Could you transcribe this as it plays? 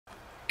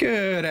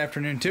Good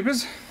afternoon,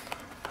 tubers.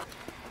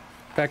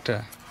 Back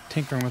to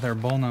tinkering with our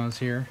bullnose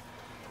here.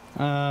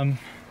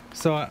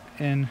 So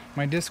in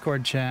my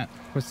Discord chat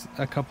with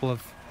a couple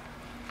of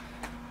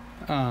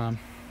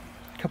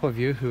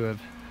you who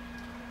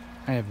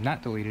I have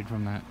not deleted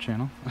from that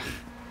channel.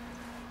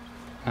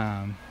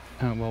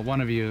 Well,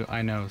 one of you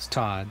I know is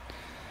Todd,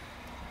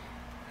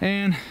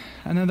 and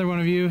another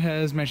one of you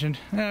has mentioned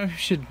you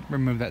should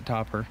remove that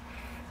topper,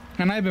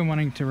 and I've been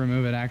wanting to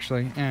remove it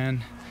actually,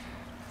 and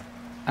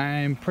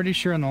I'm pretty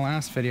sure in the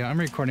last video, I'm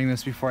recording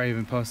this before I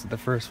even posted the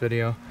first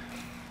video,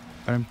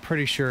 but I'm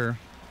pretty sure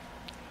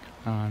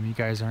you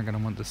guys aren't going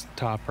to want this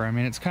topper. I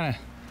mean, it's kind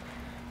of,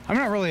 I'm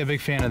not really a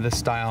big fan of this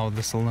style of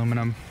this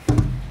aluminum.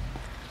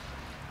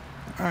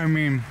 I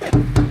mean, look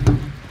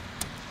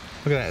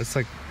at that, it's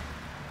like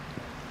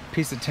a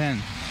piece of tin.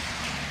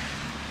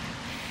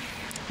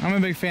 I'm a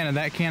big fan of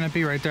that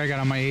canopy right there I got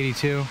on my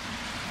 82.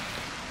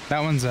 That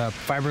one's a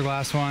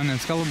fiberglass one, and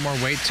it's got a little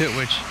more weight to it,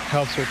 which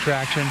helps with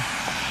traction.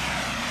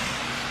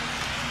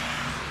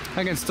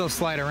 I can still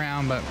slide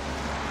around, but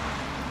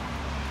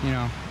you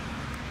know,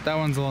 that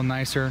one's a little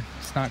nicer.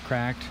 It's not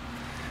cracked.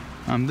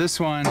 This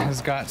one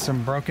has got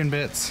some broken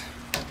bits.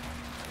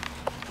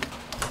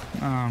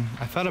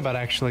 I thought about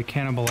actually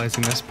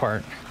cannibalizing this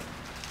part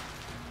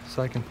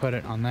so I can put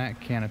it on that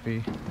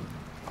canopy.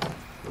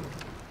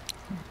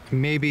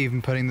 Maybe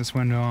even putting this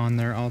window on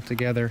there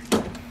altogether.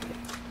 Oh,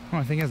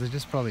 I think there's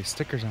just probably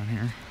stickers on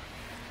here.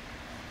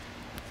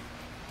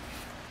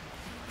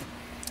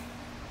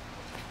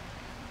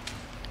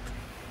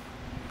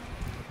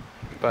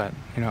 But,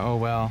 you know, oh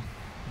well.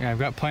 Yeah, I've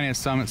got plenty of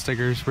Summit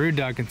stickers. Rude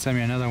Dog can send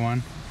me another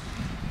one.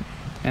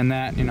 And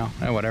that, you know,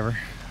 whatever.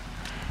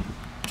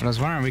 But I was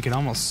wondering, we could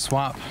almost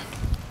swap.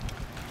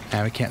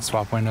 Yeah, we can't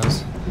swap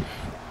windows.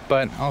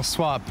 But I'll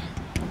swap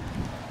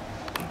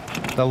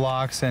the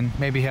locks and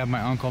maybe have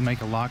my uncle make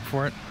a lock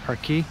for it, or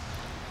key.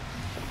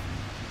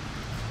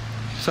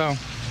 So, I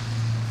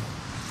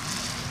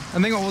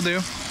think what we'll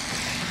do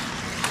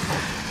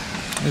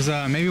is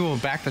maybe we'll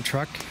back the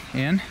truck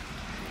in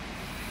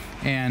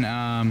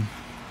and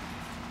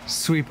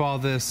sweep all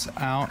this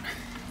out,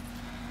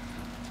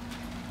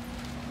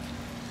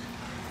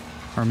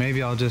 or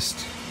maybe I'll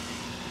just,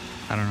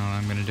 I don't know what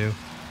I'm gonna do.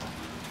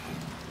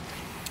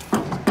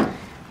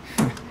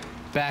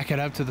 Back it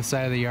up to the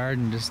side of the yard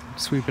and just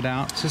sweep it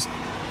out. It's just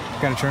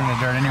gotta turn into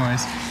dirt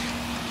anyways.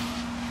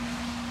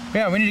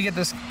 Yeah, we need to get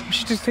this, we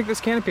should just take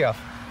this canopy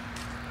off.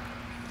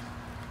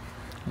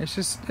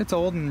 It's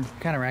old and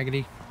kind of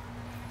raggedy.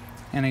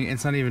 And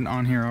it's not even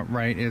on here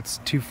right, it's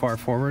too far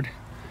forward.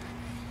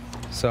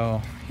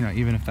 So, you know,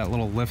 even if that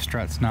little lift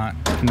strut's not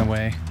in the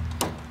way,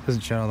 it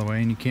doesn't shut all the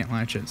way and you can't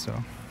latch it,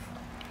 so.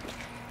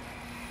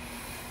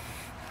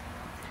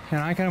 And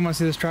I kind of want to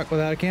see this truck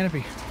without a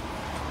canopy.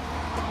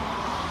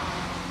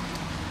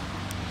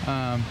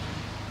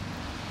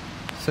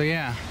 So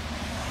yeah.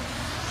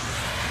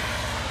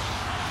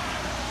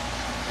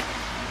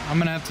 I'm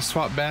gonna have to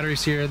swap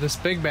batteries here. This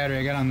big battery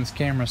I got on this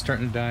camera is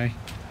starting to die.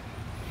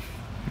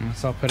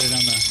 So I'll put it on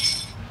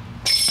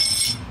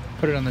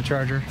the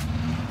charger.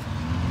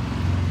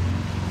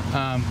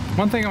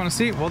 One thing I want to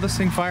see, will this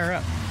thing fire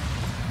up?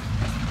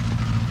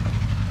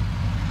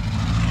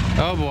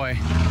 Oh boy.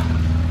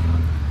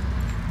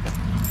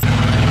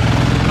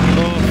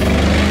 Oh.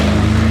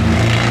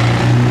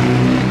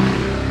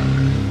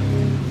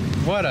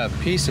 What a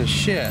piece of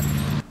shit. Just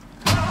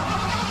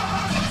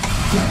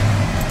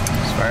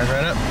fires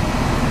right up.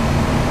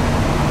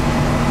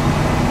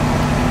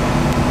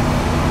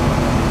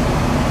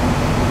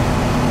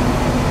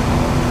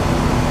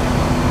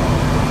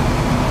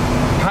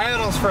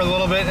 For a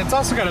little bit. It's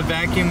also got a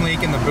vacuum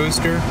leak in the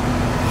booster,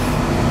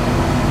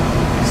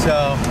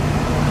 so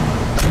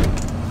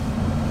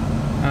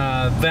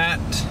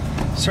that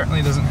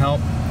certainly doesn't help.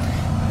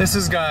 This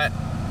has got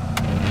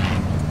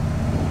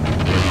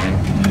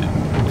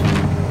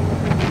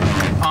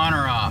on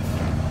or off.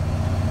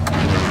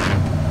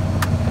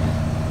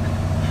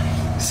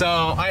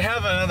 So I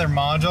have another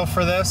module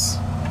for this,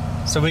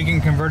 so we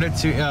can convert it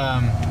to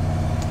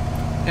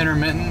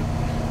intermittent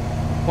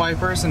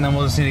wipers, and then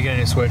we'll just need to get a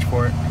new switch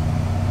for it.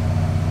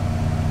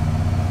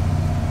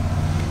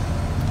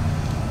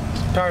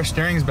 Power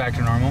steering's back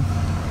to normal.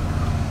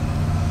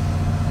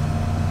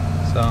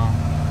 So,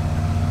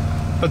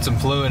 put some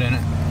fluid in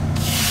it.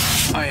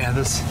 Oh yeah,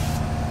 this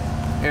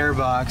air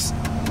box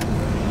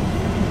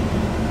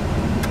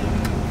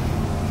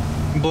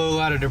blew a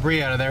lot of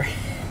debris out of there.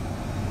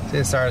 See,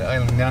 it started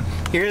idling down.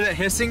 You hear that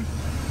hissing?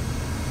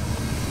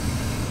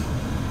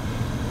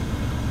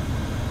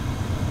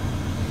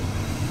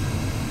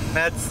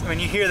 That's, when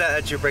you hear that,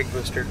 that's your brake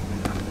booster.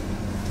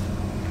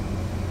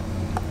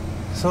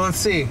 So let's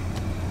see.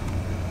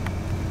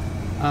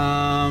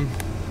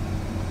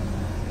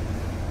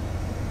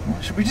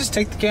 Should we just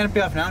take the canopy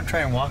off now and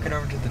try and walk it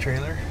over to the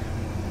trailer?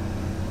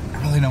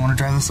 I really don't want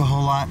to drive this a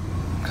whole lot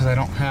because I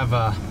don't have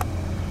my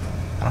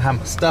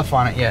stuff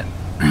on it yet.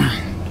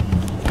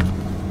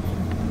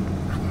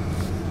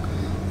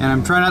 And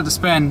I'm trying not to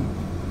spend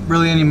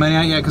really any money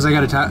on it yet because I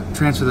got to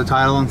transfer the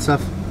title and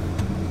stuff.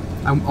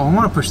 I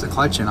want to push the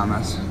clutch in on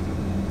this.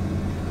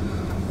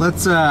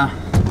 Let's well,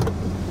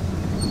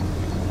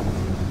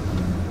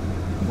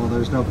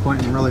 there's no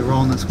point in really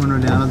rolling this window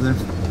down.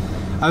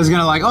 I was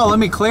gonna like, oh, let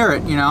me clear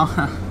it, you know.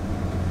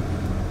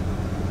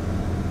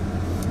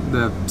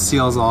 The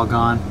seal's all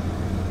gone.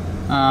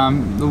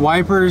 The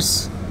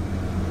wipers.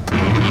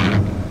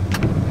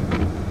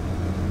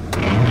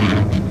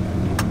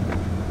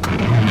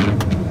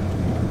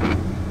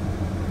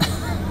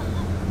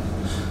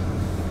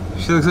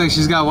 She looks like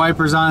she's got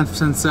wipers on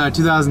since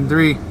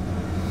 2003.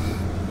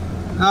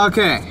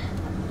 Okay.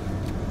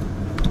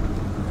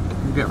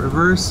 We got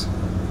reverse.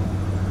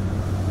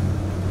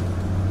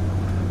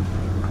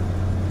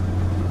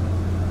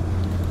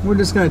 We're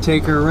just gonna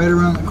take her right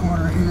around the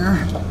corner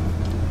here.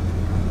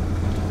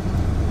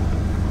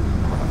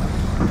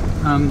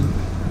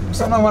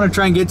 Something I want to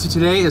try and get to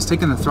today is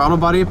taking the throttle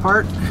body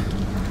apart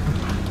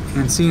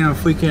and seeing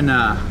if we can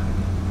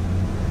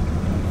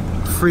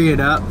free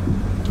it up.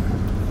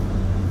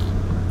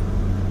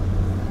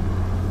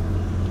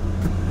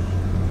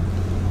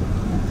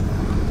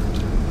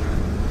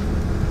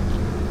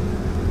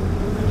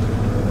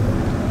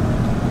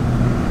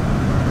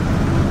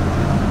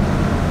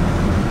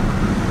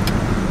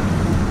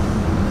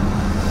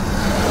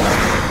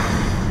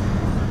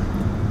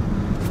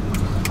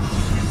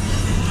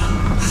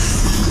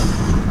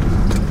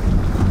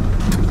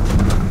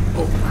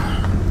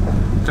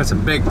 Got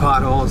some big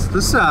potholes.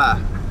 This I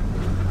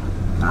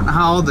don't know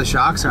how old the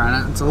shocks are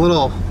on it. It's a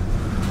little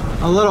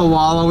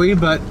wallowy,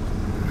 but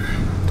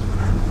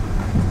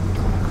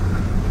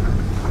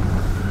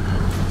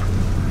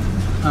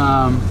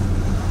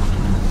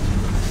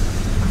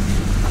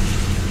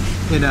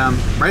it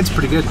rides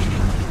pretty good.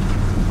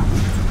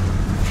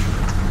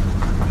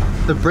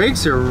 The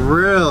brakes are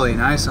really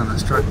nice on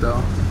this truck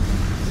though.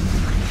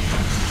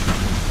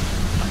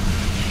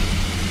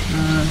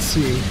 Let's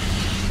see.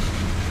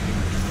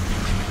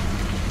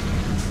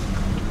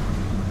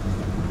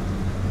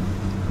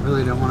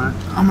 Really don't want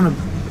to. I'm gonna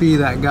be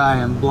that guy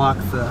and block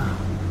the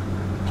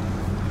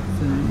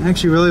thing.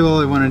 Actually, really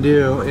what I want to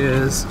do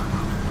is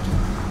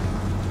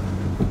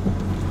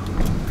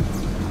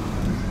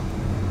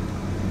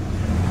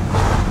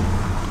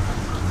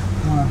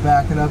I want to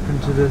back it up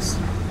into this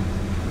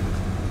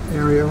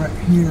area right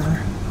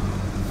here.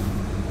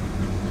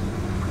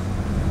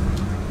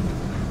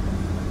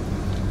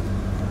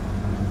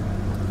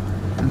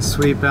 And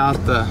sweep out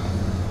the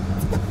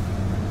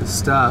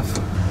stuff.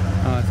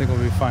 I think we'll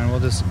be fine. We'll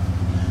just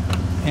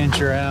inch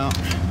her out.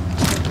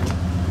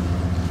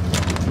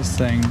 This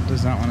thing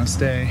does not want to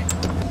stay.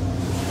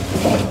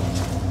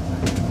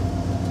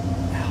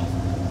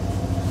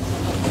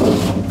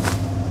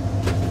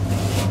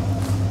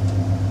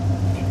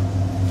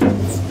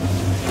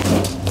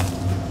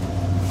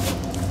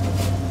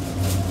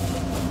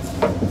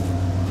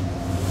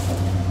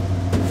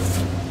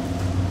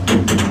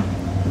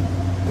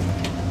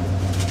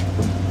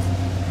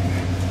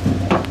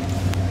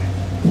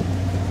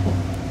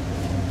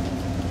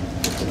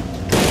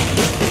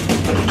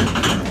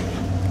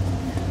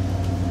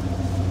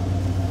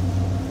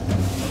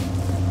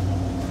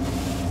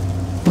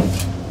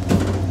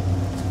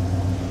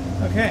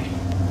 Okay.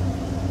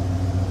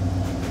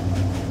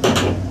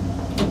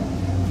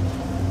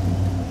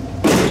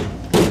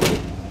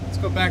 Let's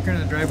go back into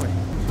the driveway.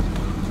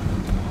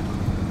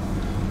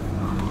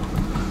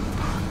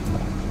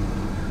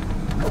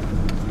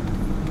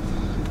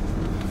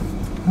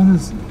 How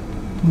does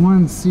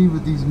one see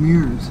with these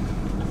mirrors?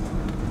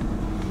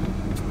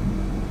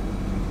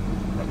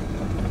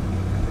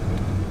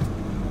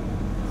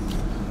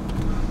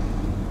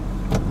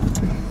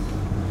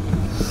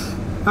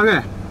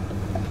 Okay.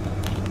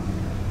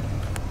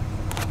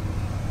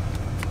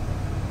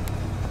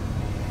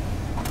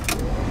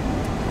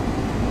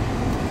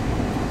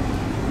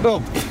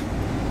 Boom.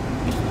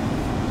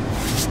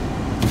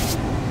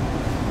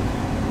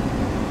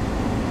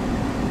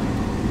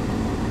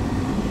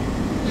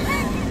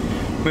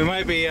 We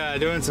might be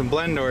doing some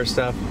blend door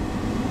stuff.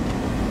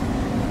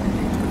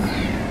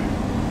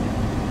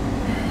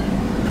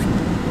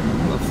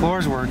 The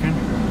floor's working.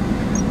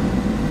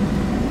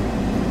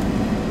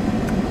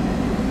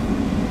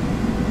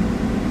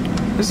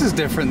 This is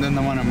different than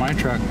the one in my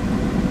truck.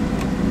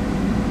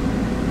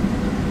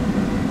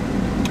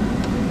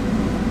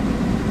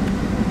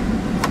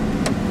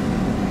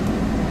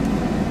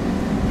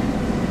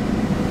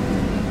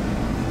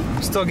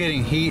 Still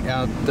getting heat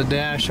out the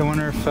dash. I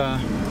wonder if okay,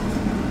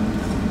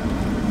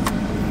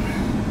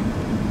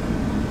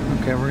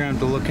 we're gonna have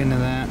to look into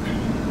that.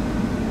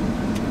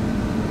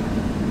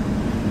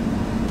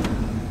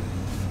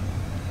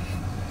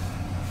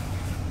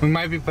 We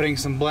might be putting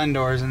some blend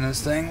doors in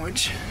this thing,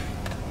 which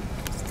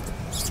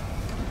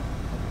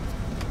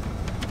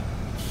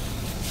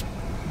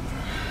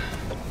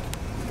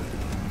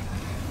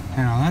you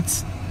know,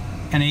 that's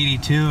an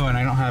 82 and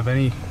I don't have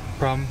any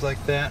problems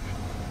like that.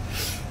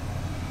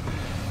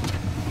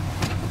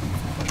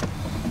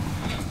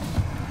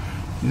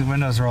 These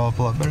windows are all up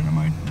a lot better than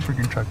my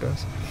freaking truck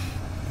does.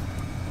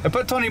 I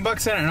put 20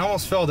 bucks in it and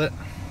almost filled it.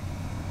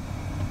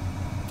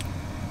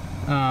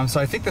 So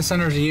I think the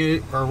centers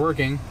are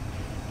working.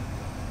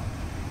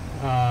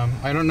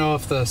 I don't know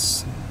if the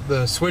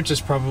switch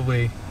is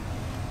probably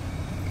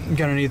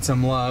gonna need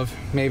some love,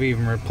 maybe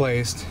even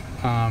replaced.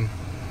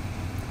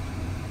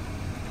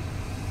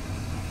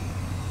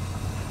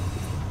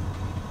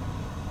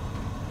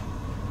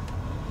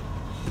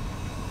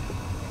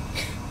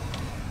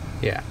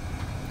 Yeah.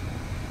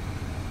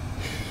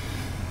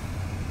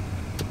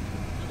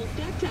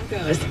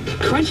 Tacos.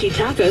 Crunchy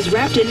tacos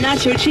wrapped in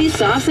nacho cheese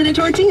sauce and a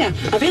tortilla.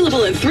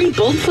 Available in 3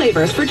 bold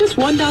flavors for just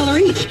 $1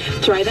 each.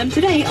 Try them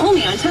today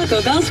only on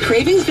Taco Bell's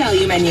Cravings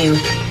Value Menu.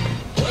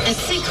 A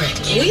secret.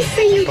 We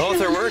see you.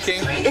 Both are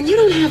working. And you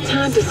don't have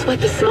time to sweat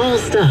the small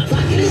stuff.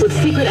 With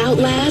Secret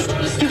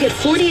Outlast, you get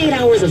 48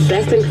 hours of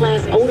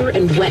best-in-class odor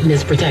and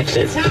wetness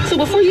protection. So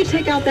before you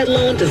take out that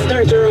loan to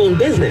start your own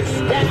business,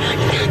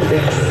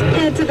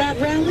 head to that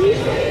rally.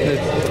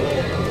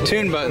 The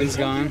tune button's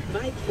gone.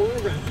 Bike for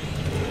a ride.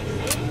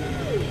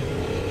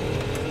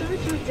 Start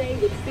your day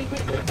with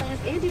Secret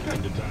Outlast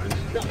anti-detergent.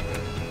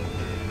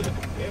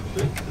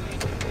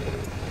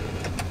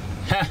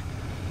 Ha!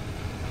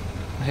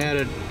 I had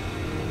it.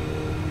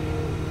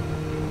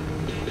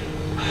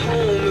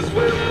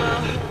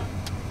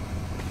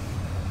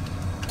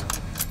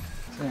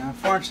 So yeah,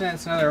 unfortunately,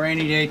 it's another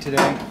rainy day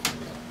today.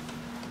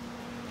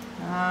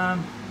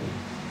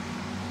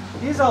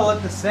 These all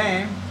look the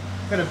same.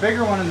 Got a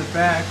bigger one in the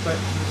back, but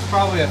it's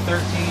probably a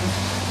 13.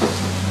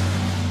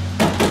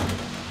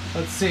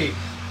 Let's see.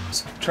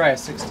 Let's try a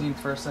 16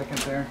 for a second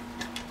there.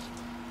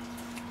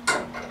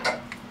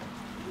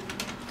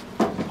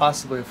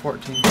 Possibly a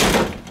 14.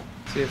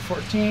 See a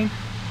 14.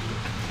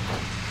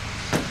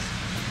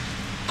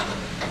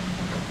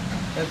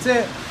 That's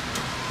it.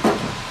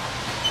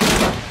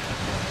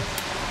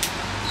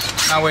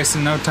 Not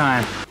wasting no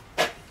time.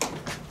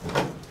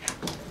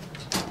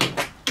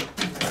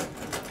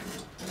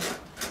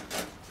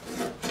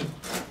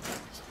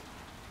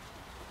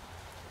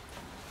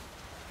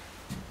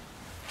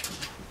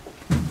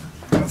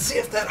 Let's see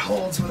if that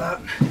holds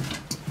without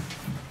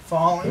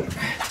falling.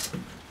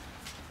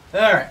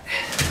 All right.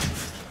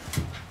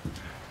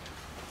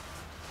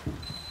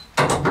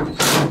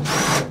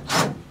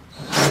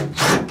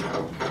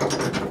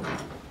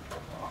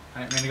 I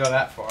didn't mean to go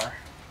that far.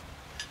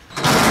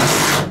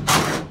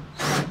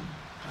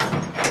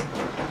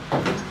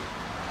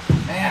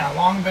 Man, a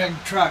long big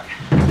truck.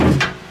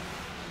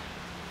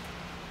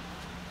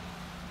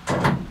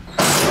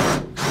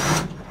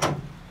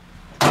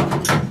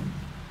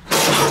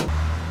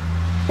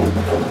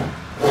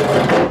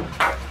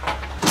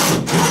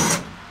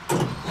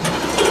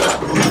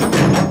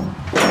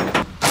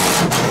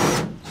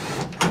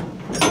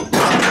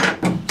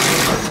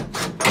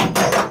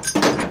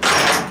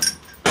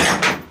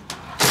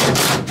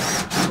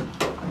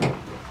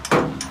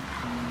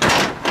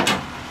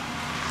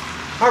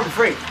 Harbor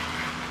Freight.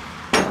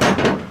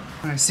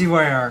 I see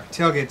why our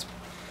tailgate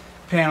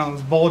panel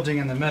is bulging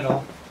in the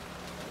middle.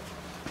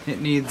 It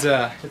needs,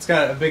 it's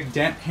got a big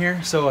dent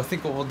here, so I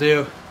think what we'll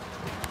do,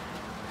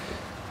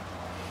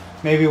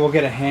 maybe we'll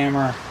get a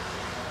hammer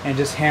and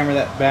just hammer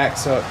that back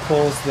so it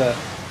pulls the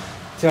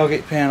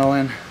tailgate panel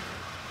in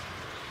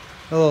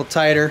a little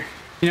tighter.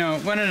 You know,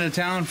 went into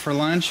town for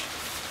lunch,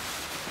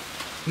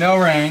 no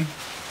rain,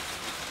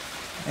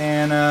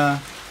 and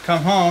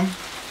come home,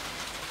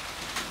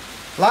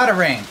 a lot of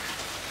rain.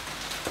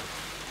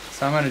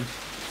 So I'm in a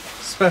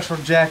special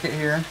jacket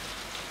here,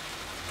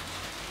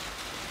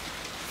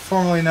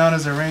 formerly known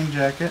as a rain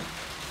jacket.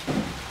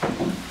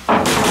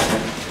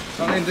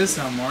 Don't need this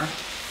no more.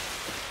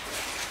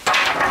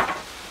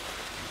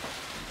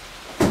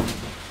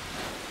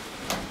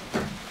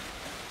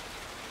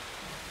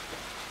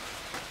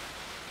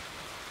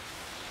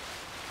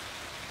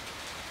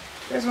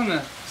 You guys want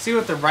to see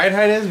what the ride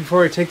height is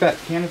before we take that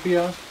canopy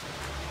off?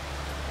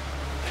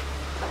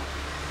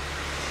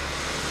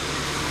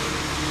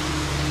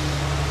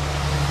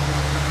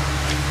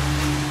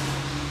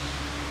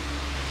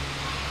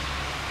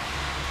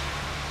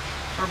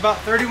 We're about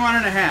 31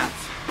 and a half.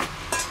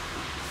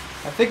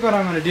 I think what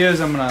I'm going to do is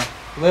I'm going to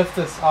lift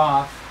this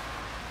off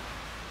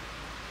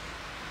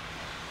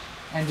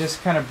and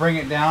just kind of bring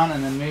it down,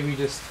 and then maybe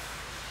just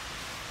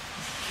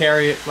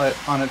carry it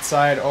on its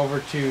side over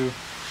to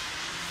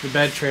the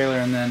bed trailer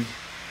and then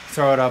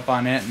throw it up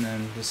on it and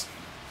then just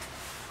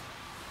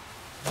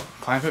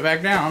clamp it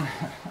back down.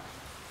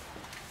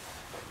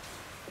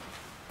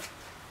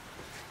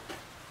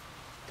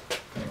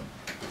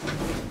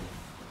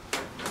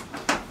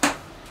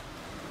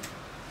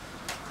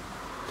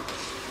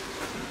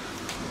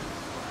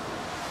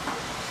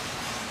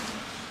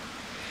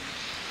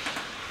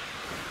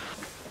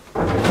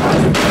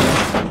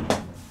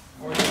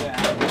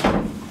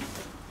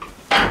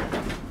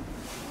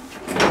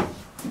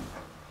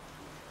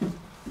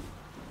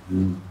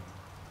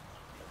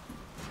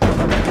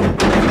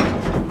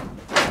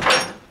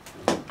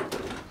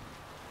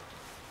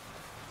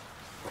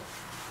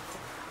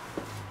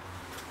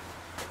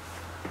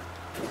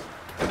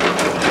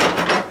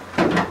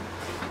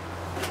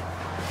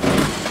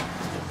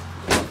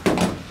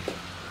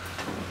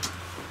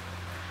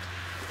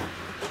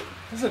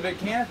 is a big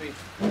canopy.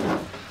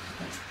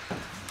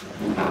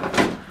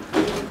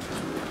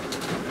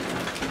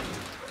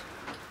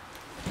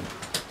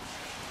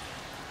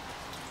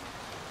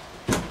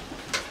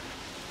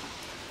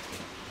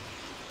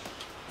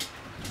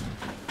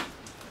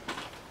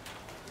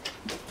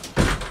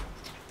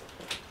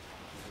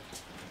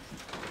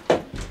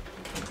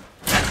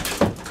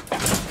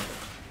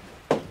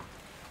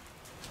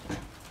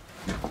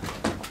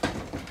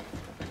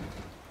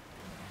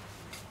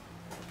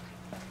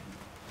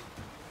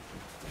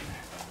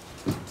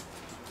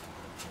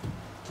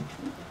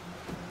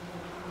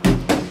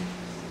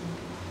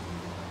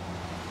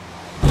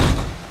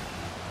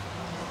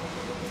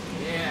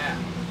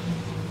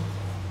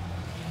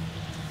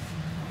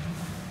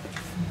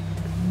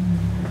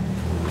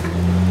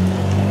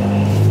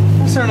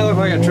 Starting to look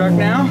like a truck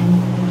now.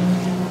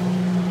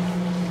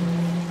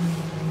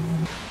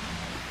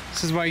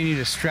 This is why you need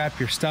to strap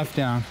your stuff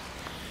down.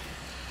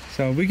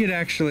 So we could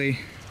actually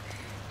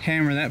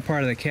hammer that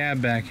part of the cab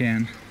back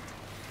in.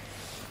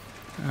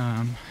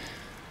 I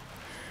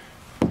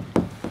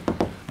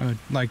would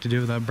like to do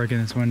it without breaking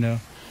this window.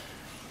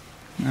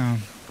 You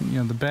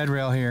know, the bed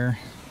rail here,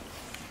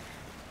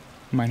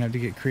 might have to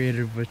get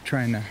creative with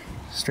trying to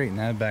straighten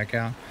that back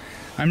out.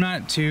 I'm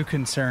not too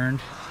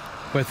concerned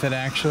with it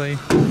actually.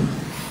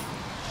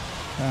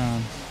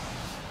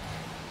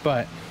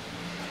 But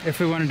if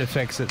we wanted to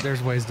fix it,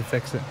 there's ways to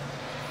fix it.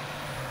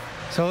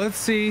 So let's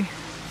see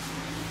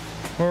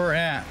where we're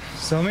at.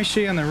 So let me show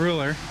you on the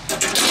ruler.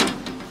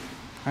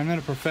 I'm not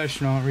a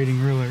professional at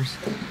reading rulers.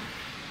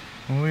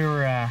 We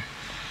were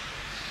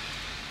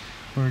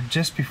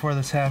just before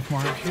this half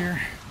mark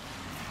here.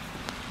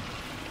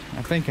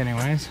 I think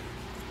anyways.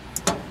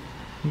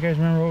 You guys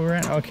remember what we were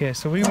at? Okay,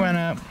 so we went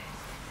up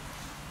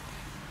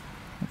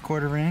a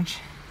 1/4 inch.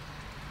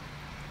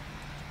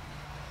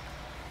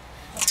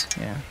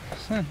 Yeah,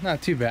 it's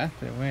not too bad.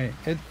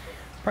 It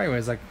probably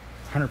weighs like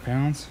 100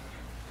 pounds,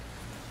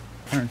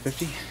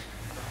 150,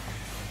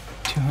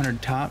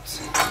 200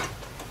 tops.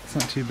 It's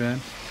not too bad.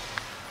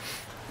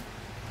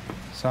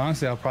 So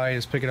honestly, I'll probably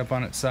just pick it up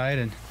on its side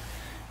and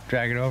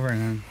drag it over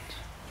and then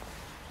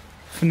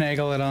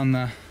finagle it on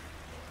the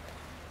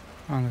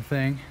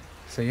thing.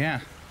 So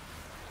yeah,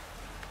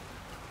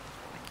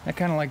 I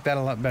kind of like that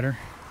a lot better.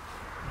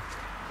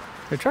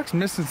 The truck's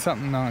missing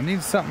something though. It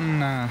needs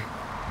something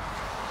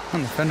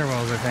on the fender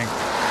wells, I think.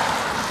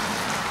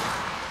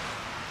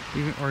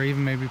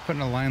 Even maybe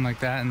putting a line like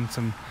that and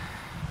some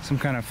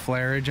kind of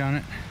flareage on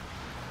it.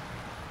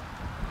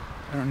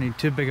 I don't need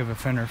too big of a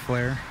fender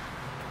flare.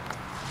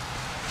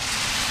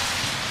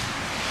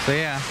 So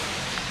yeah,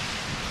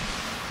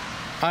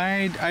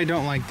 I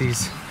don't like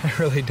these. I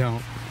really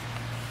don't.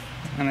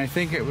 And I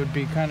think it would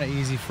be kind of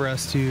easy for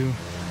us to,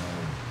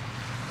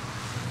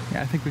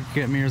 yeah, I think we could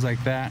get mirrors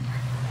like that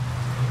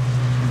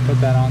and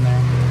put that on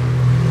there.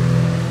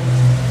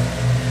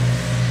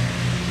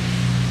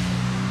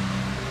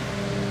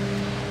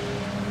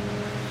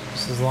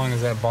 As long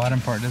as that bottom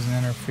part doesn't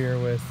interfere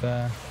with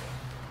so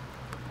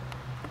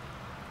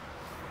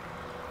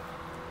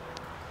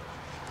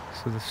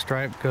the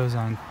stripe goes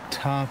on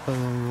top of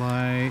the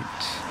light.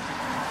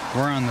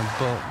 We're on the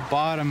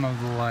bottom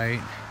of the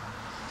light.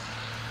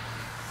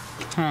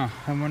 Huh,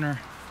 I wonder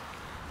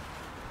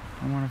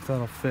if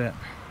that'll fit.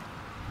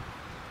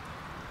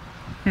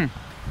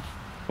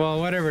 Well,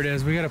 whatever it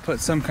is, we gotta put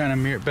some kind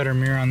of better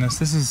mirror on this.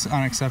 This is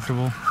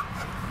unacceptable.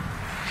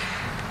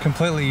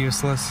 Completely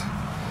useless.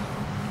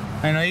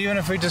 I know even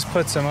if we just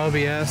put some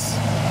OBS,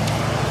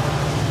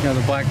 you know,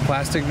 the black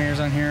plastic mirrors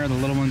on here, the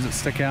little ones that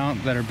stick out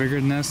that are bigger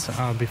than this,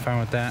 I'll be fine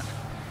with that.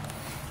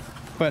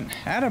 But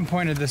Adam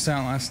pointed this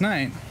out last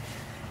night.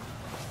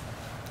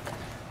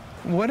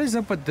 What is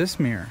up with this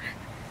mirror?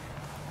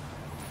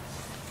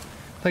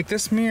 Like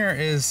this mirror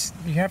is,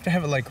 you have to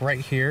have it like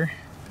right here.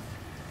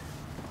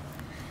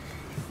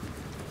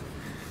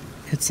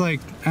 It's like,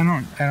 I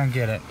don't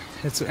get it.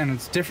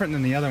 It's different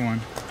than the other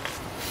one.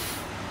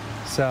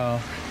 So,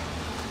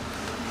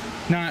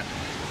 not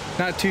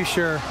too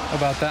sure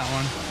about that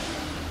one.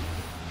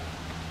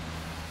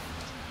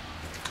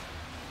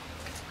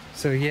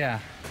 So yeah.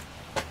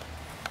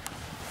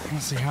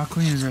 Let's see, how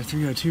clean is our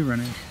 302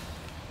 running?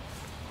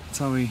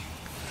 That's all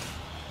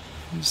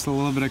just a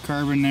little bit of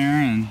carbon there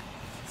and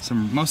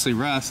some mostly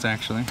rust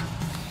actually.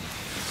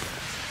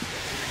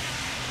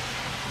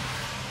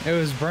 It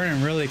was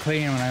burning really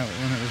clean when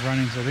it was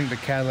running, so I think the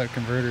catalytic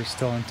converter is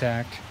still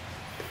intact,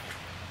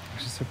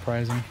 which is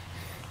surprising.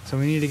 So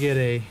we need to get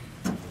a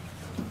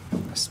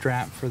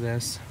strap for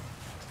this.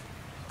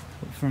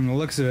 From the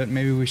looks of it,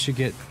 maybe we should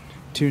get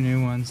 2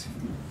 new ones.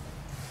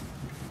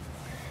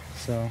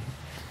 So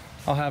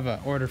I'll have an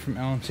order from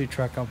LMC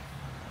truck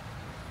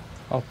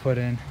I'll put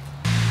in.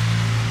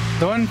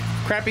 The one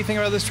crappy thing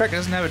about this truck, it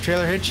doesn't have a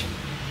trailer hitch.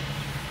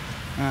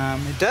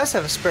 It does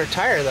have a spare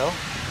tire though.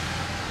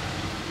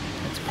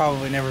 It's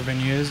probably never been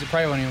used. It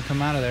probably won't even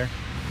come out of there.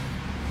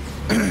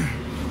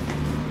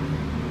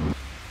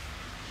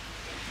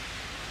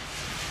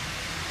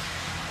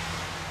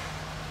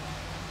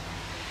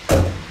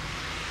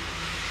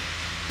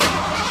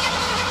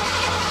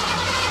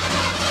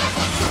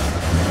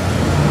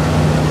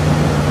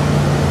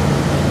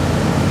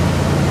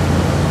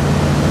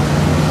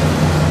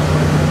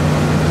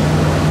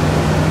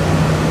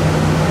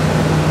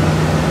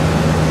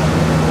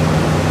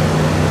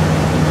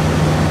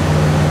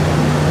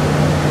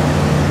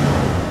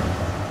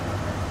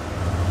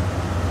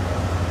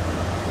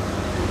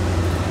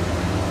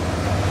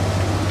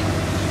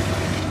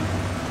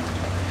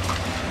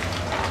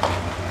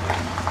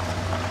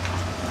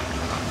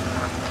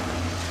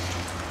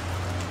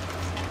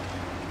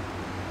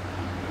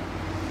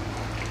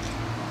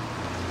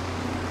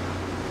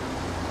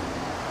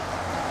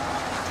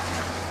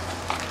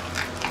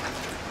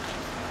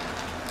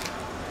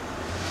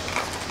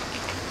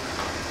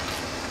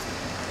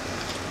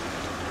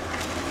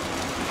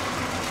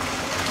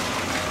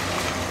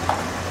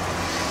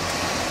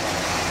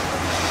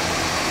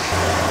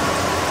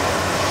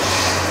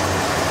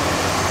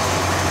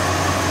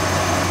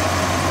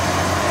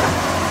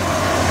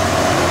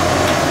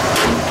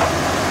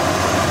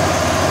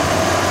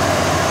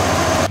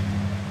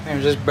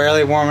 just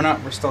barely warming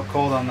up. We're still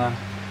cold on the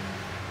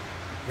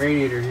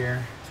radiator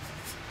here.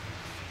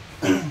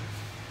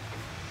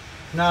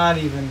 Not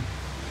even.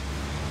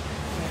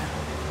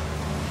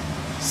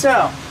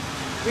 So,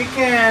 we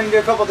can do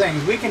a couple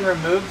things. We can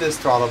remove this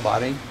throttle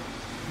body,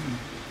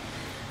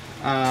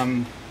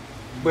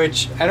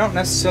 which I don't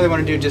necessarily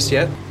want to do just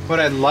yet.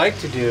 What I'd like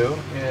to do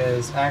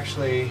is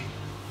actually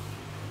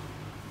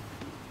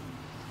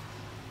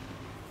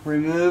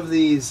remove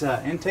these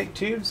intake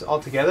tubes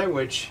altogether,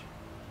 which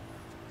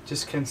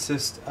just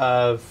consist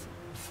of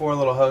 4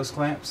 little hose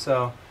clamps.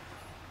 So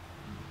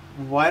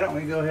why don't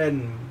we go ahead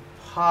and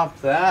pop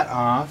that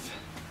off,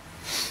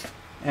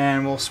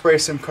 and we'll spray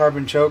some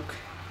carbon choke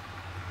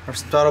or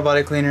some throttle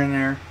body cleaner in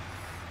there.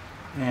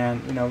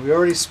 And you know, we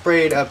already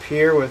sprayed up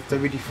here with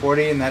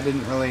WD-40, and that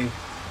didn't really,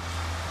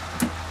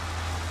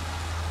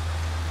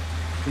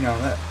 you know,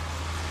 that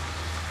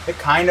it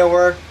kind of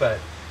worked, but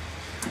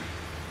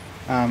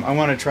I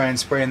want to try and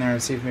spray in there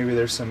and see if maybe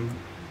there's some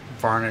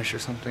varnish or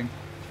something.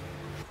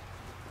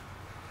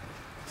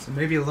 So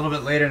maybe a little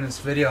bit later in this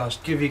video I'll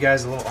give you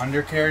guys a little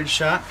undercarriage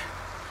shot.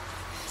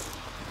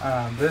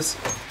 This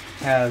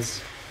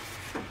has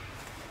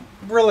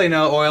really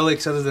no oil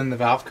leaks other than the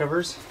valve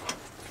covers.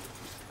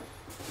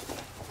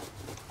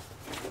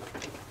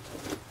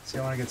 See,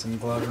 I want to get some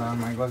gloves on.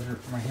 My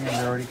hands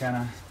are already kind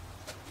of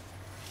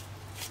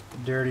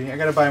dirty. I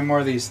gotta buy more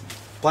of these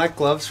black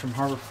gloves from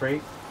Harbor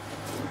Freight.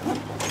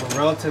 They're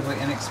relatively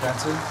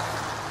inexpensive,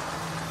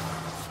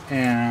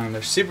 and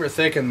they're super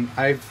thick, and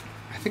I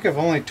think I've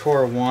only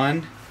tore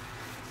one,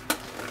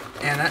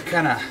 and that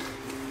kind of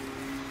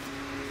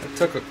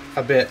took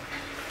a bit.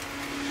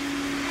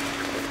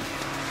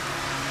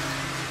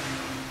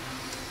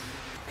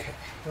 Okay,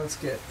 let's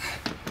get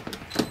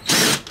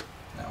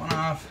that one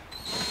off,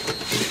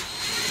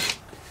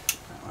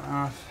 that one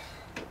off,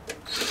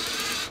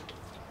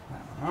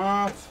 that one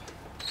off.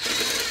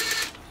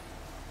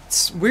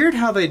 It's weird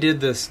how they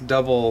did this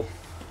double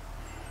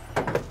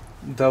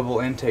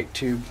intake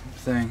tube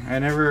thing. I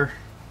never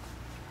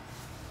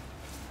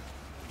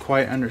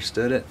quite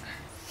understood it,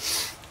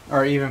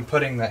 or even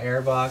putting the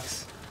air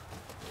box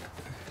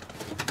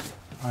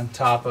on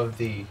top of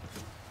the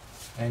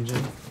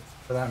engine,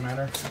 for that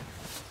matter.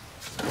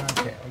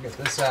 Okay, I'll get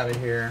this out of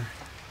here.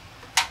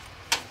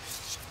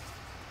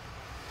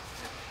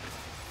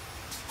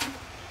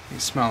 You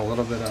smell a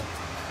little bit of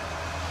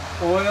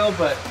oil,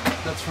 but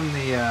that's from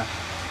the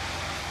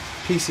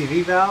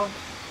PCV valve.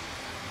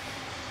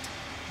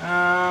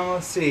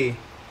 Let's see.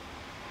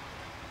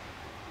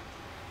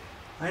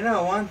 I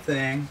know one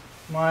thing.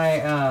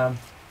 My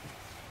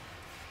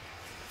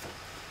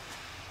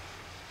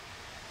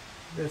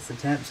that's the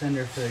temp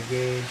sender for the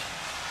gauge.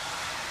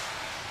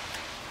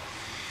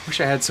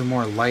 Wish I had some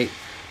more light.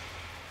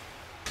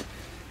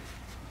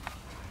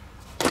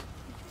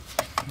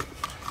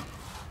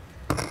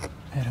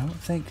 I don't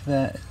think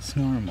that is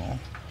normal.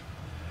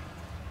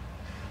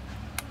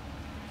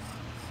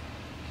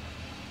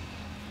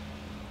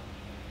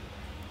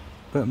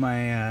 But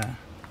my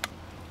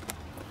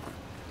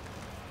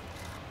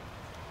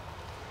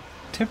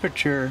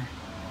temperature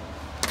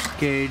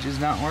gauge is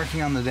not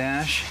working on the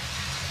dash,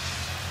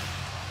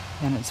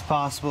 and it's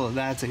possible that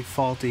that's a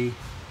faulty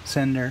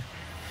sender.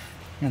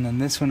 And then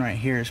this one right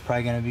here is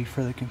probably going to be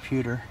for the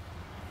computer.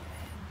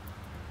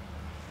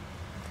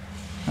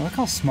 Now look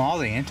how small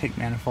the intake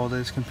manifold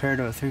is compared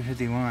to a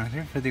 351. A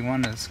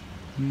 351 is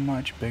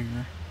much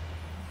bigger.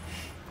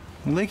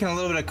 I'm leaking a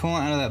little bit of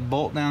coolant out of that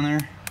bolt down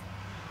there.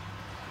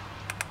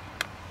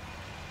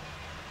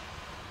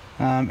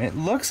 It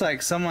looks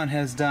like someone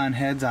has done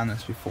heads on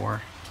this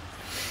before.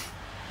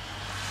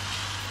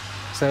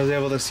 So I was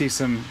able to see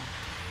some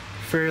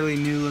fairly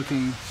new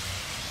looking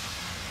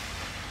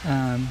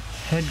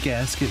head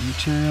gasket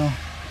material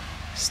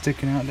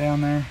sticking out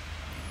down there.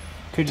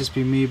 Could just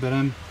be me, but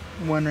I'm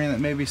wondering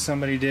that maybe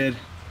somebody did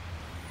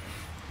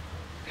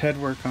head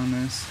work on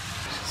this.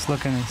 Just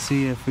looking to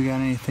see if we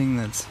got anything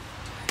that's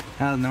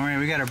out of the way.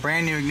 We got a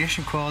brand new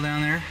ignition coil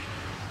down there.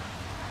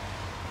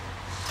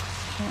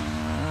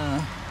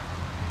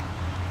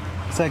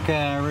 It's like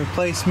a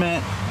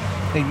replacement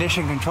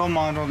ignition control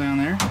module down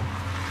there.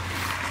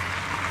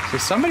 So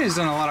somebody's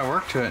done a lot of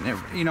work to it, and it,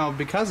 you know,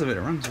 because of it,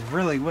 it runs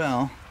really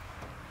well.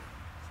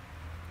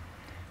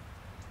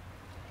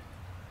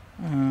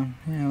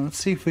 Yeah, let's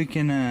see if we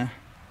can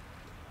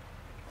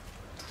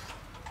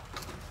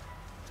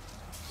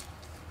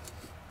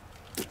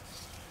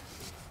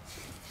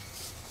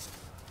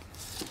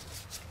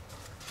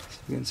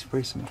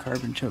spray some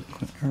carbon choke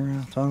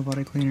or throttle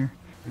body cleaner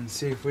and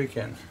see if we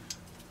can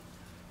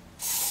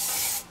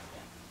speed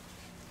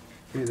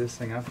this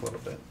thing up a little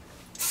bit.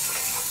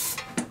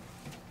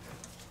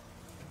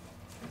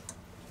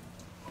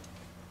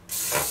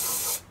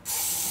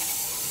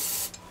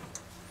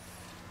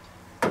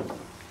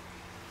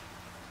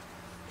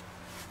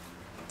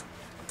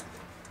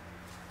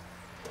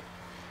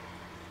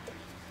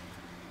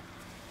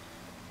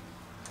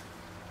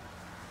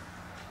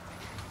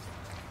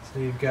 So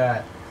you've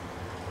got,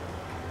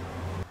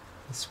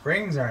 the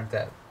springs aren't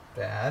that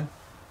bad.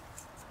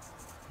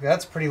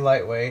 That's pretty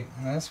lightweight,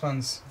 and this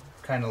one's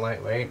kind of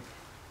lightweight.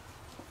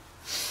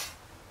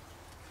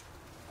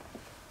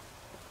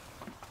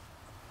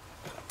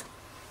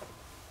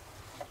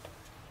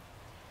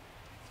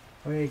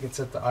 Oh, you can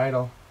set the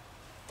idle.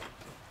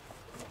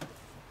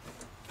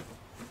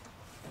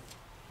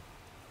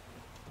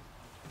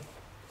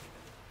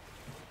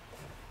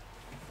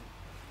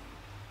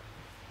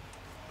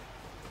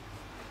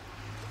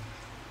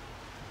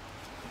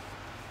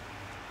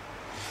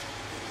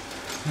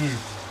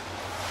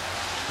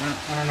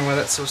 I don't know why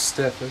that's so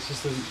stiff. It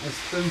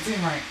doesn't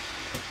seem right.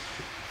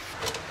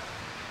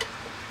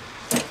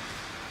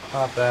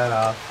 Pop that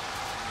off.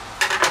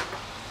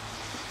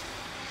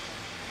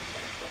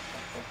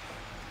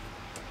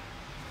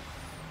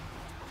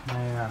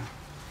 Yeah.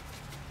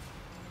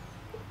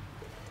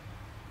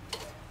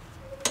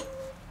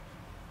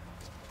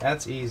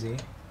 That's easy.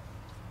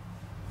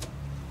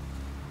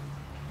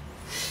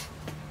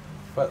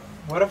 But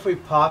what if we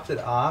popped it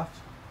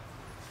off?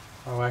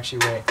 Oh,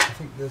 actually, wait. I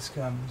think this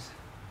comes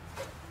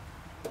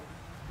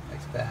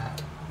like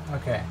that.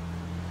 Okay.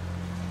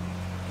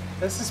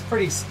 This is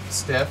pretty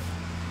stiff.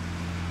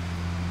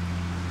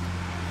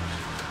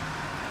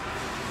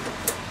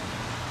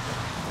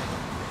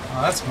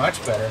 Oh, that's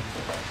much better.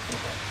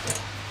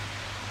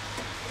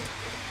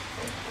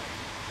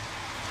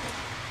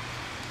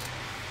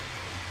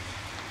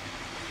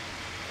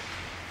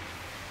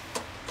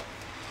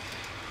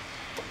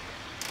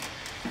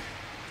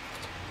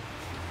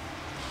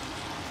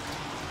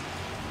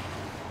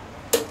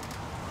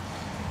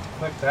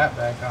 Click that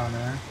back on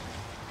there.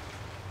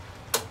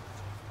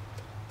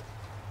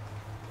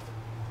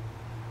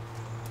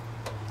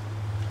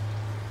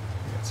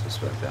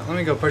 Suspect that. Let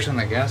me go push on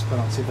the gas pedal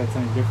and see if that's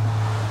any different.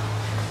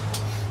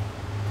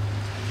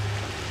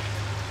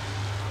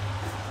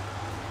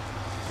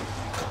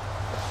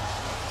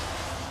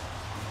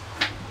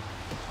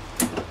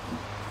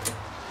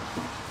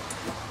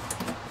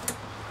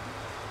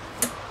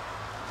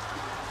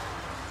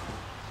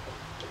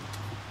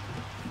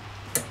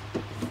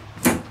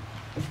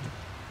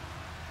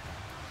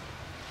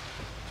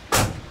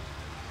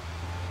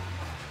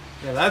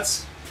 Yeah,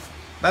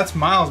 that's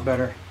miles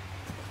better.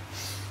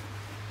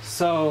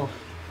 So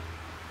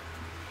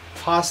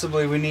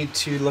possibly we need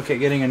to look at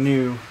getting a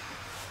new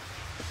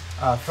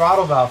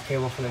throttle valve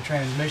cable for the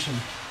transmission,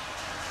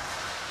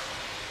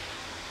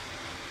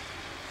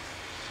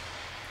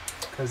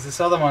 because this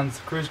other one's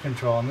cruise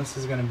control and this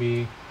is going to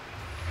be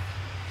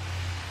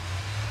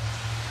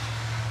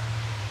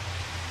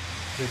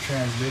the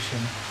transmission.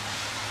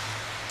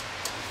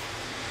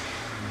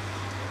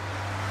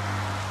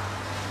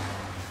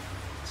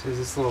 So does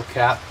this little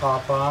cap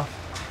pop off?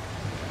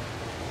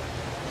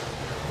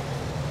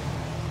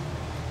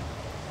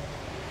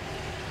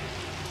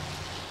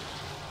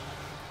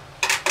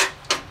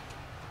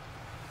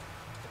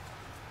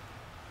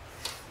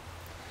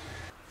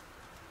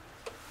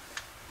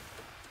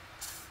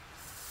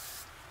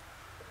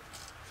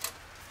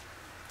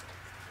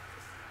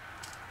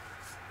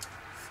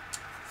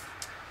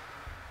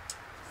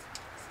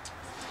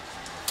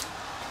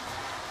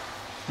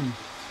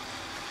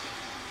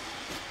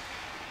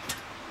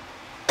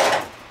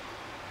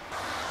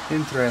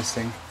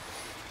 Interesting.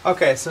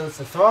 Okay, so it's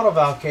the throttle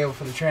valve cable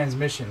for the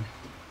transmission.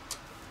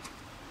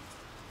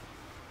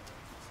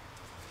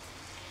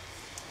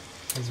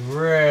 It's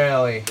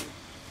really,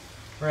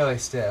 really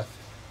stiff.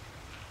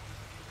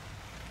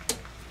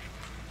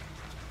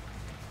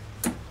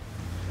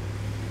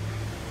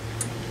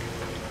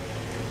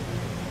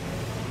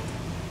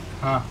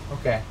 Huh,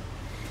 okay.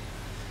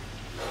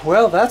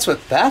 Well, that's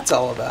what that's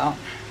all about.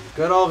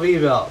 Good old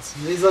V-belts.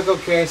 These look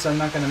okay, so I'm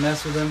not going to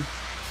mess with them.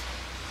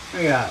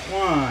 We got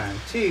 1,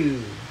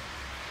 2,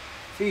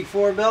 3,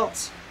 4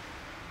 belts.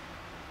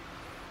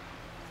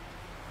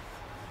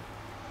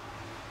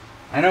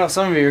 I know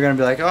some of you are going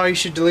to be like, oh, you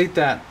should delete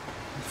that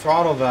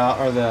throttle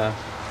valve or the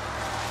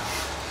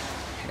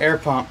air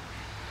pump.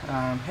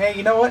 Hey,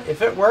 you know what?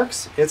 If it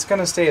works, it's going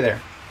to stay there.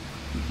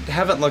 What I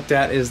haven't looked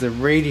at is the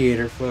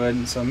radiator fluid,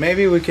 and so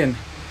maybe we can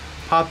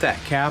pop that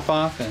cap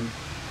off and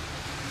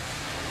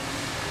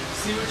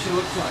see what she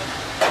looks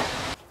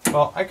like.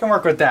 Well, I can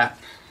work with that.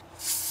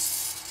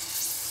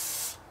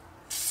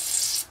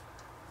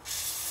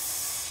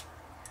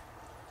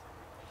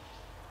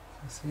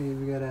 Let's see,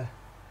 we gotta.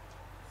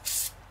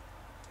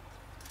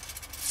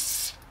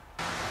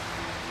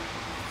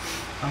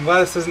 I'm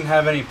glad this doesn't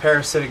have any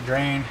parasitic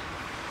drain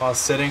while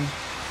sitting,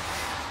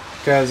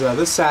 because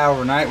this sat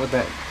overnight with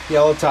that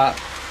yellow top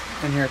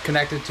in here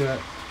connected to it,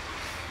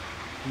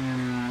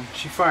 and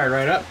she fired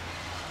right up.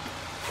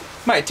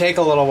 Might take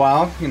a little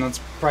while, you know. It's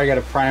probably got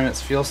to prime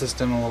its fuel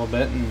system a little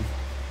bit and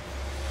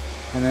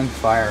then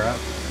fire up.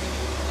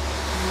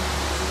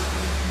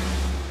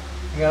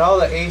 We got all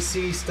the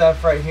AC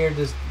stuff right here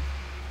just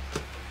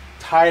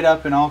tied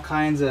up in all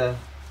kinds of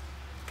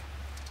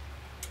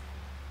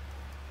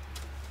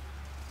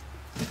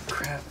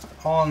crap,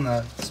 all in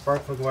the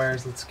spark plug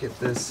wires. Let's get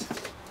this,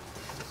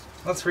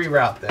 let's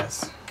reroute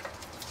this.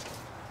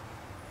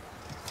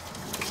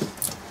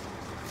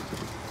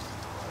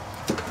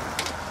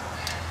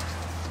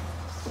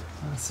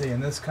 see,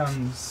 and this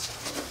comes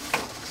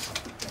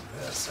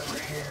like this over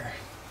here.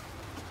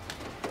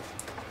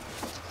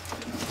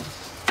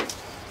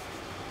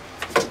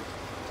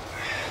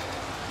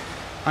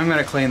 I'm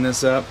gonna clean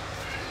this up.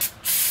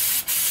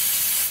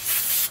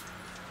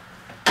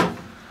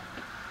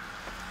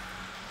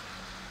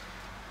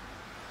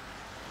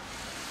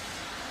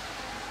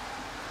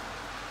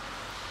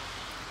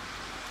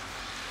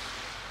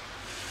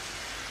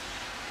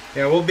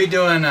 Yeah, we'll be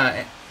doing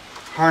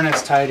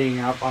harness tidying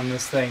up on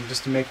this thing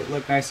just to make it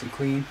look nice and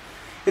clean.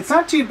 It's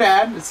not too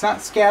bad. It's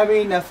not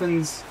scabby.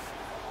 Nothing's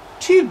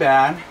too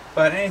bad.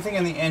 But anything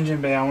in the engine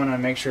bay, I want to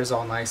make sure is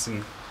all nice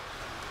and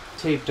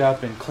taped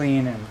up and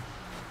clean and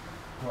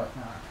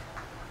whatnot.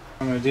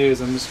 What I'm going to do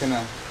is I'm just going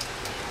to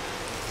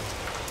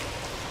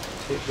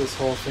tape this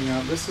whole thing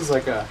up. This is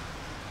like a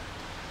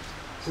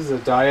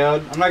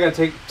diode. I'm not going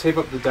to tape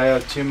up the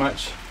diode too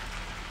much,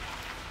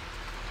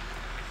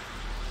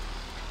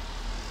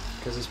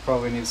 because this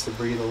probably needs to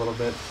breathe a little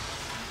bit.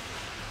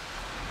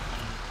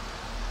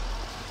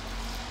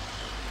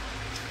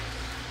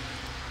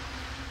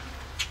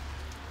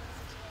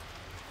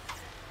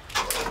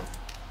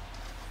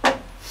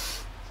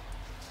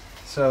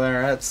 So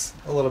there, that's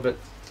a little bit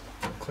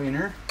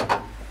cleaner.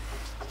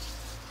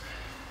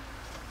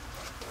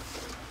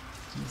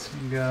 This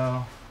can go.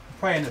 I'll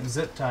probably end up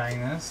zip tying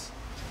this.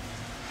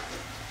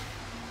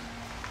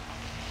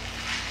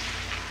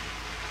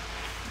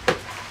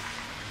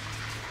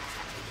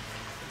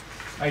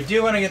 I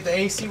do want to get the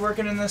AC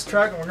working in this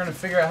truck, and we're going to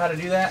figure out how to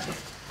do that.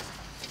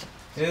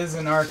 It is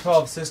an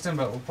R12 system,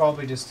 but we'll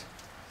probably just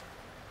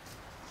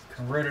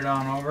convert it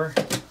on over.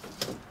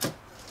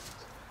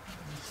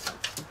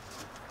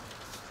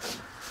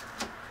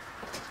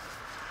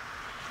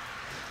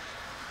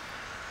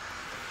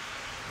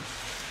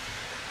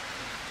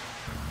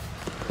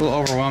 A little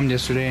overwhelmed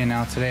yesterday, and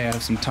now today I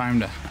have some time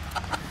to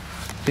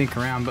think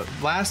around. But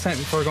last night,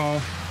 before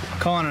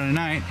calling it a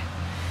night,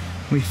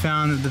 we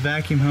found that the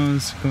vacuum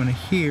hose going to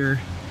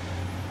here,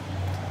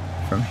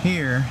 from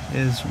here,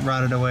 is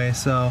rotted away.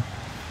 So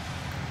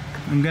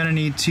I'm gonna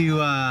need to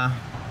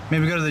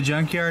maybe go to the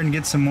junkyard and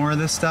get some more of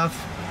this stuff,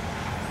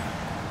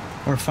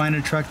 or find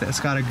a truck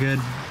that's got a good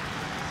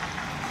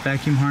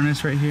vacuum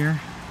harness right here,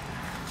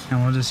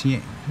 and we'll just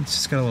it's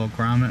just got a little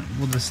grommet.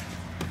 We'll just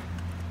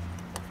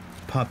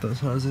pop those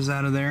hoses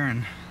out of there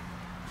and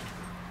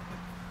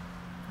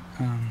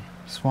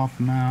swap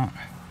them out.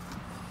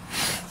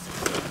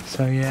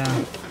 So yeah,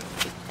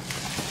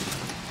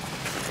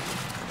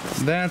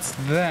 that's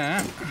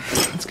that.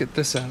 Let's get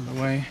this out of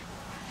the way.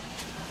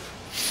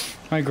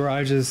 My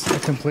garage is a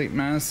complete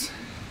mess.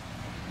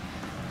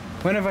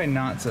 When have I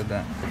not said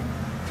that?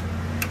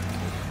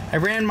 I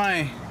ran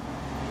my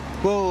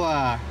little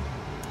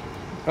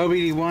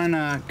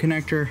OBD1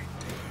 connector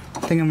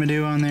thing I'm gonna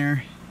do on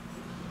there,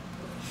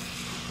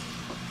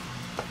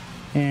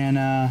 and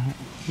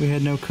we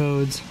had no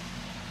codes.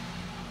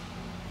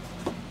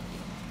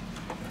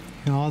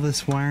 All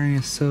this wiring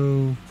is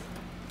so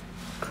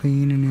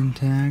clean and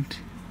intact.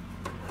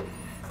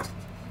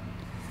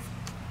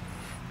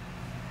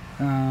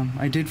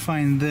 I did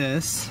find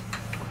this.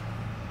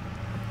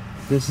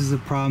 This is a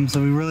problem,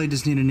 so we really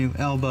just need a new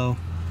elbow,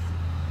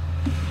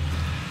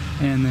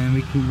 and then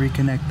we can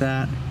reconnect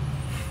that.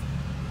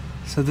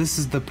 So this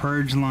is the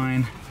purge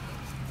line,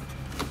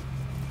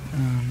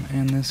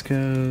 and this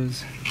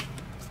goes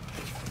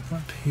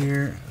up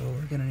here. Oh,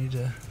 we're gonna need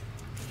to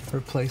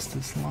replace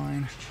this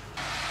line.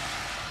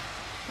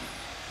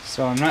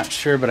 So I'm not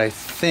sure, but I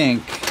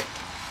think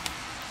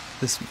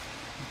this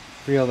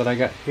reel that I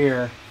got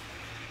here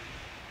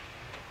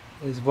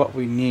is what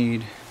we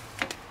need.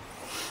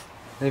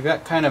 They've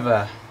got kind of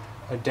a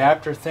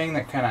adapter thing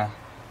that kind of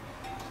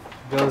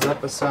goes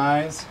up a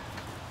size.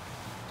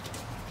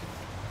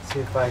 Let's see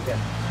if I can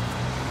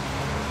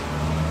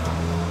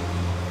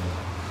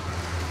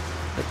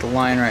get the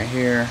line right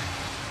here.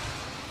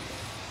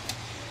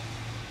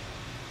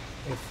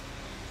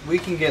 We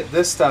can get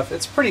this stuff,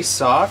 it's pretty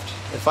soft.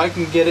 If I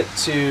can get it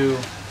to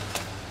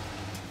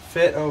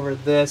fit over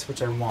this,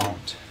 which I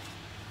won't.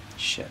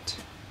 Shit.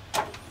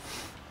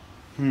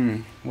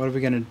 What are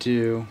we gonna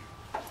do?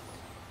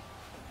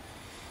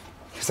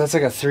 Because that's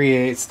like a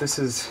 3/8. This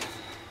is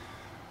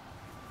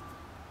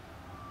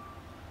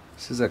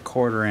a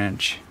 1/4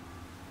 inch.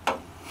 I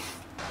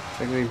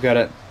think we've got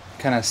it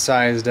kind of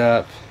sized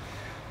up.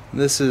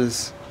 This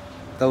is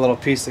the little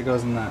piece that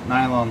goes in that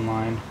nylon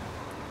line.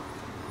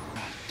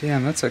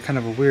 Damn, that's a kind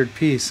of a weird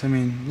piece. I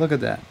mean, look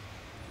at that.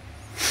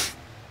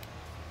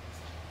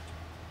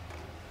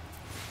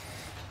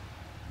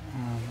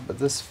 But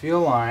this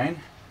fuel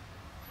line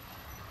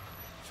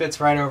fits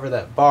right over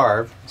that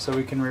barb, so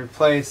we can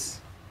replace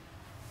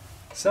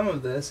some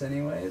of this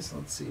anyways.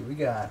 Let's see, we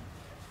got...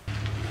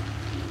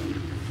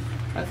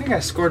 I think I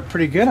scored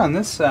pretty good on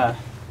this truck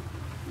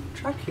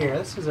here.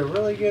 This is a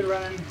really good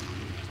running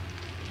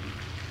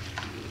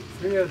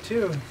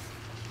 302 that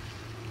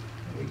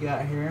we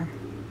got here.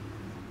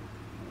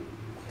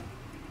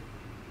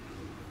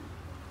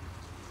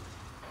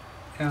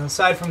 Now,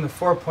 aside from the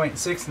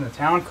 4.6 in the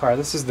town car,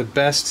 this is the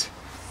best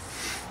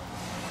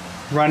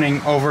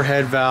running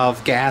overhead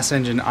valve gas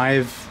engine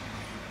I've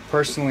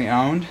personally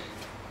owned.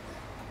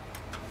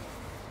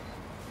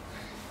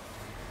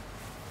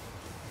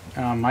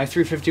 My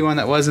 351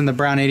 that was in the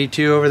brown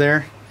 82 over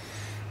there,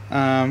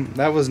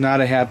 that was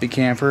not a happy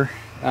camper.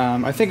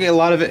 I think a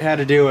lot of it had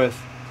to do with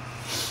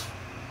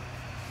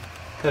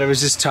that I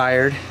was just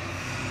tired,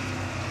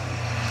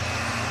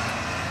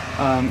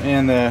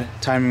 and the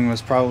timing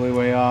was probably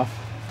way off.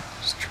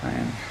 Just try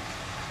and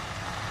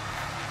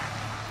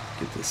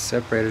get this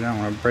separated. I don't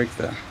want to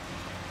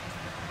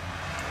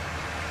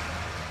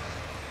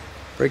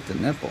break the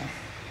nipple.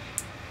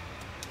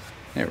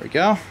 There we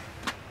go.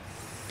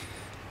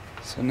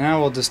 So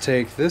now we'll just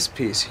take this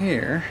piece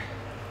here,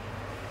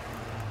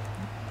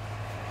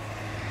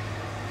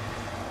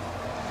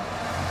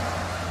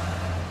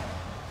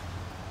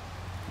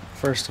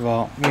 first of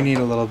all, we need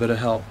a little bit of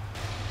help.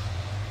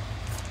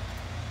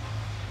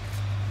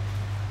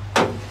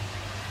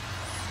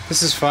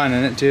 This is fun,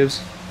 isn't it,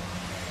 tubes?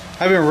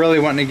 I've been really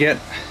wanting to get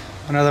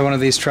another one of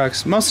these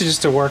trucks, mostly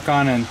just to work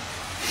on and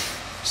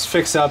just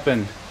fix up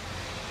and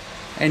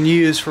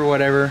use for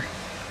whatever.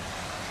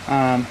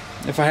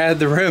 If I had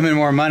the room and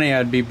more money,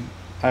 I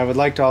would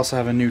like to also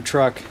have a new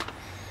truck,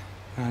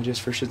 just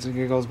for shits and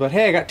giggles. But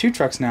hey, I got 2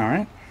 trucks now,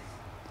 right?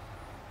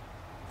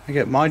 I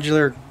get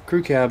modular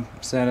crew cab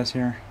status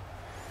here.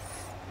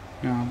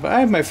 No, but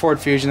I have my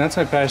Ford Fusion. That's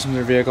my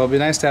passenger vehicle. It'd be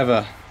nice to have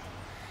a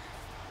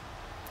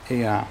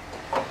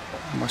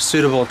more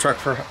suitable truck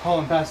for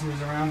hauling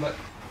passengers around. But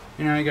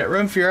you know, you got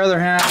room for your other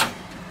half,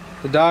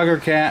 the dog or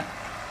cat,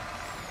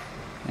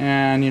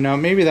 and you know,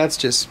 maybe that's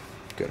just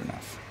good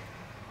enough.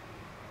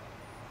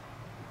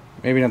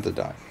 Maybe not the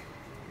dog.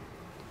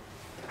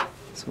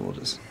 So we'll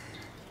just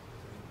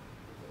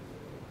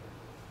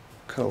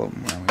cut a little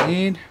more we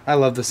need. I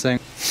love this thing.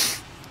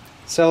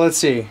 So let's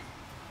see.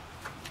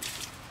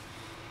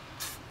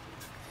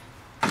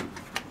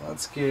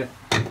 Let's get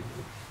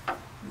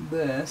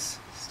this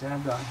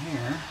stabbed on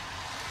here.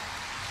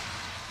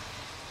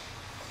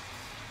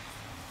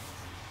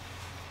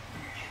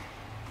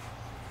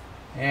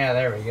 Yeah,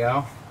 there we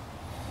go.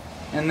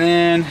 And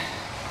then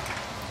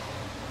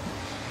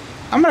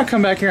I'm gonna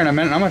come back here in a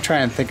minute. I'm gonna try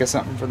and think of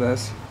something for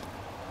this.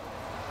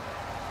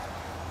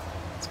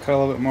 Let's cut a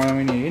little bit more than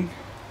we need.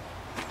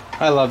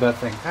 I love that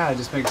thing. God, it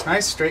just makes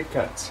nice straight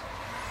cuts.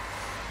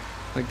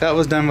 Like that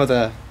was done with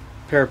a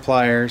pair of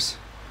pliers,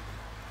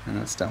 and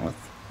that's done with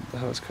the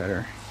hose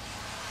cutter.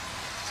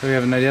 So we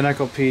have an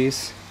identical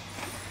piece.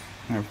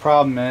 And the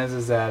problem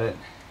is that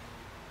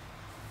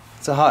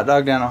it's a hot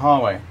dog down a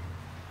hallway.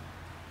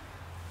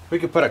 We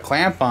could put a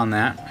clamp on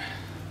that.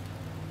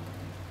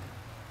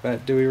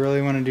 But do we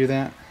really want to do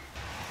that?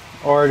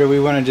 Or do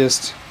we want to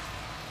just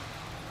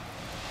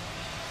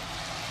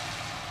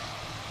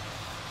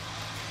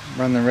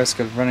run the risk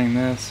of running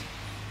this?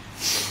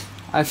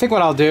 I think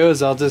what I'll do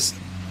is I'll just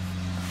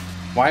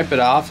wipe it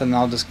off and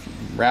I'll just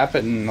wrap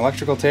it in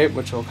electrical tape,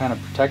 which will kind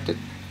of protect it.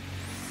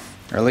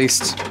 Or at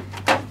least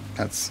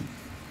that's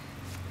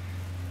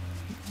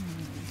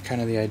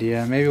kind of the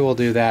idea. Maybe we'll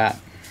do that,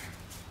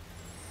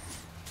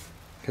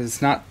 because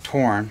it's not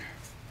torn.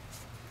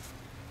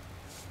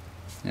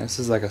 Yeah, this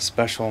is like a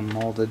special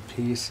molded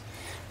piece.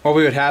 What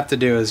we would have to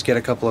do is get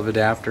a couple of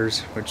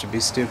adapters, which would be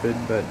stupid,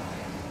 but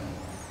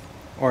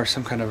or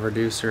some kind of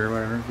reducer or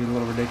whatever. It'd be a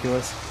little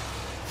ridiculous.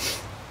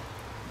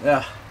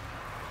 Yeah.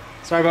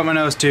 Sorry about my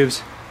nose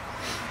tubes.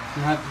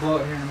 I'm gonna have to blow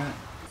it here in a minute.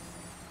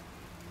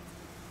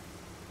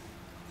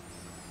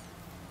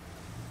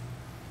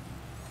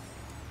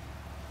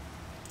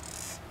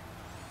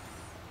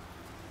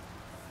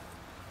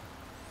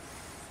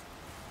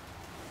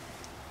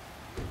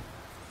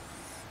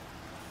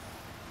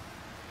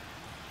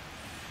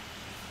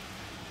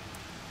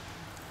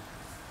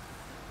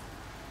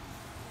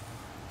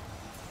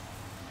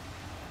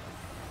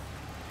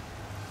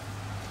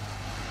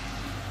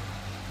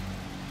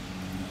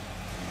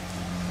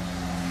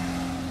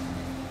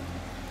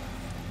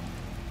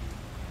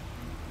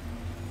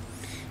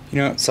 You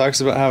know what sucks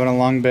about having a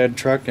long bed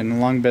truck and a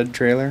long bed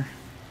trailer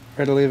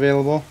readily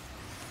available?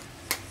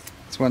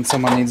 It's when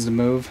someone needs to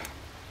move.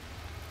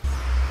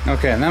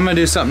 Okay, and I'm gonna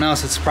do something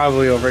else that's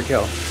probably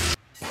overkill.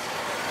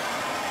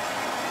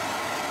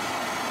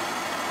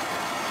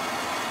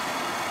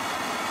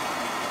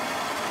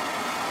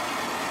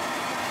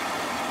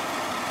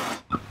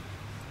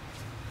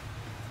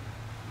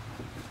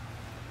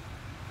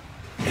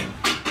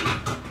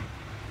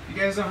 You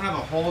guys don't have a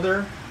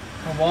holder,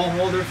 a wall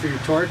holder for your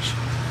torch?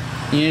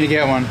 You need to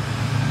get one.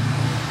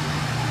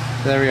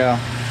 There we go.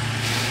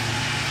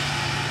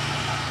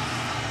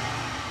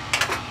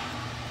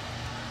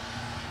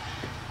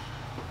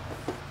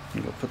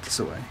 I'm gonna put this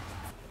away.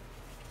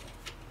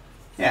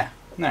 Yeah,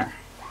 there.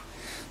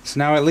 So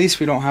now at least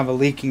we don't have a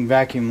leaking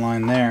vacuum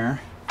line there.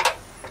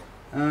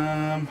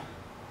 Let's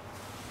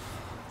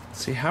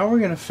see how we're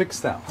gonna fix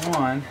that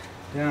one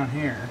down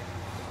here.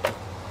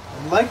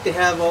 I'd like to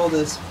have all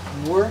this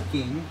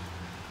working.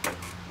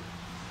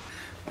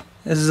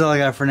 This is all I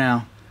got for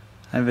now.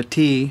 I have a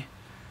T.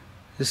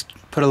 just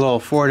put a little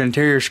forward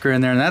interior screw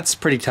in there, and that's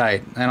pretty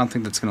tight. I don't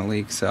think that's gonna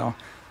leak, so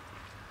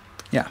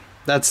yeah,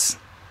 that's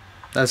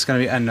gonna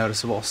be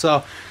unnoticeable. So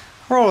I'll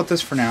roll with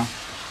this for now.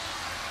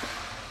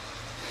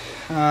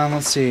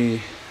 Let's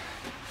see.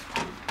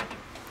 I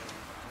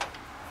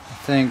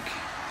think,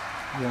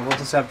 yeah, we'll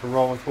just have to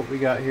roll with what we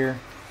got here.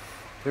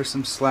 There's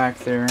some slack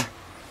there,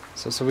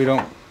 so we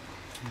don't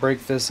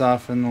break this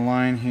off in the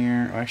line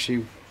here.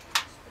 Actually,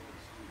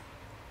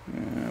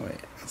 wait,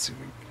 let's see.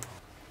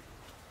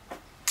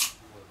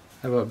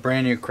 How about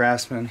brand new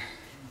Craftsman,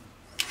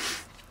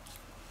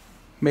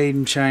 made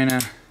in China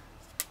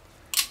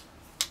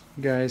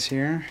guys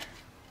here.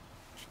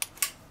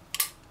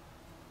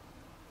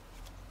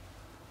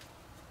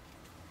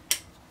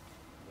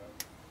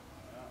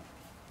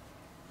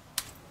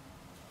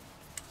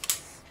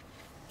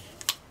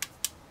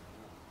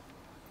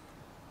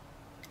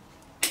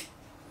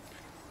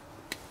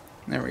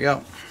 There we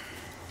go.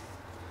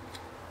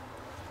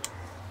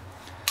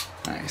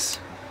 Nice.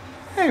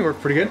 Hey,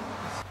 worked pretty good.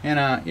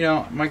 And you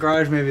know, my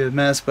garage may be a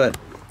mess, but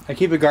I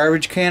keep a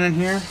garbage can in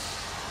here.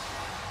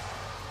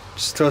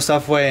 Just throw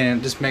stuff away,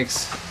 and it just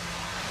makes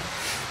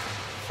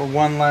for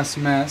one less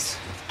mess.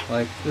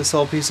 Like this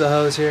whole piece of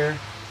hose here.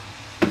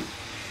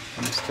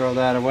 Just throw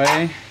that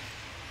away.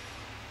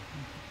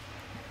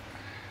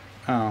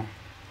 Oh.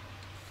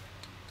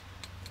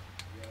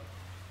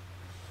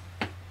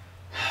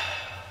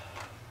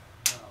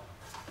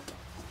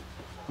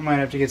 I might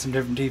have to get some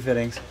different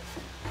T-fittings. I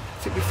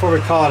think before we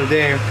call it a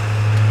day,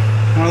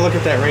 I want to look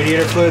at that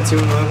radiator fluid, see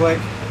what it looks like.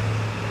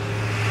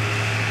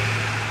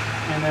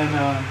 And then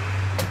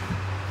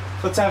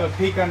let's have a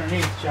peek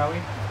underneath, shall we?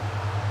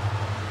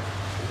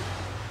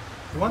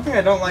 The one thing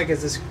I don't like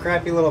is this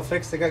crappy little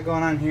fix they got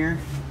going on here.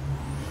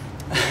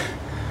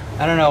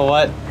 I don't know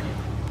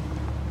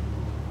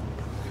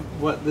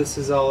what this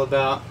is all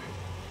about.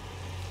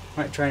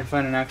 Might try and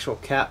find an actual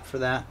cap for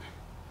that.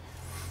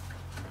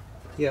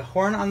 Yeah,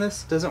 horn on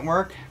this doesn't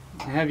work.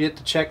 I have yet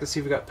to check to see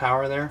if we got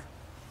power there.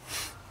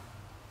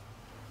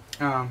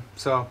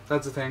 So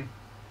that's the thing.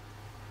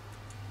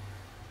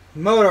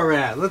 Motor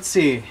rad, let's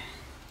see.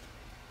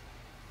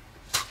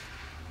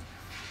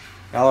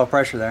 Got a little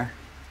pressure there.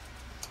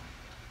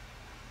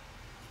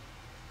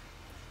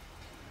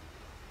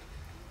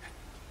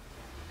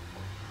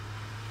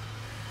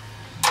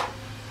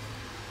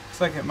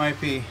 Looks like it might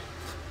be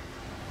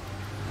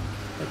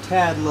a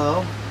tad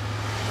low.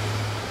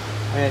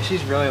 Oh yeah,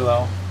 she's really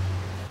low.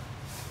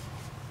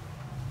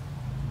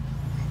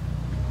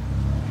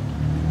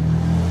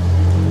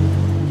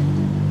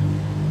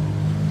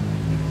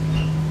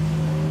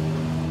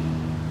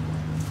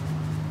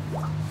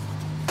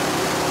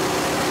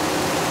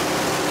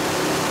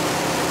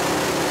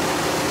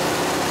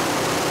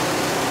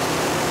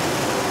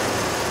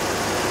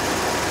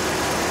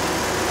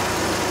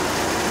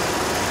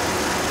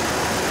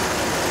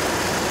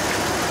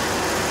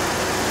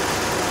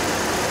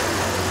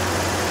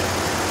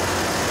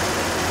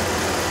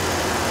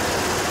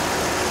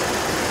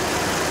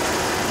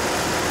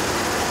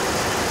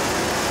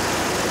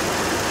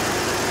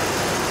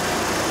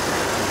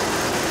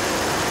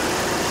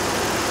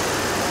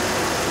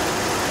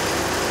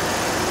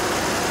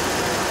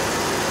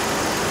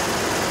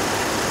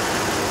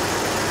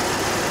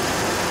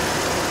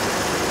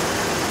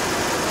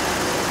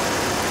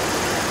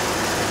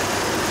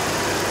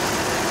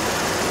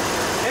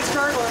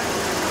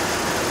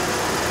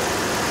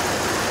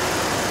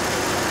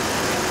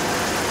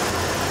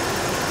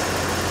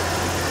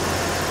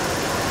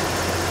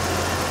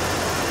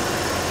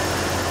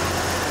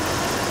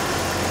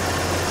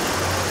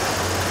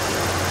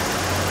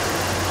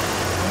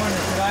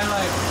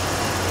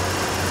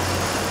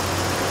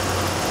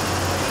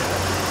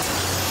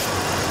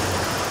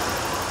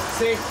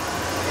 See? Yeah.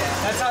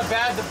 That's how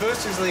bad the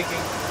booster's leaking.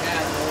 Yeah,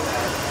 I know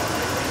that.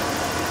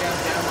 It goes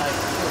down like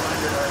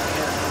 200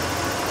 RPM.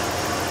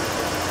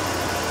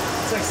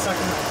 It's like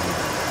sucking my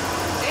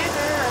teeth. It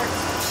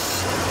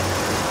hurts.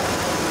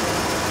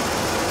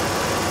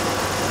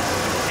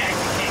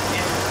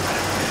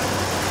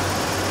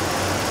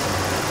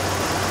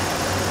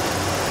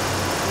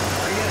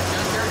 Are you gonna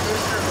junkyard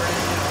booster or brand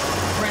new?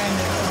 Brand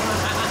new.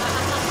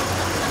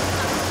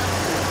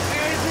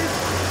 Here's this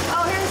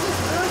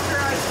booster.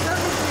 I stuck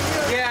it to you.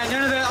 Yeah,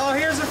 none of that. Oh,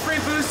 here's a free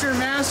booster and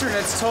master, and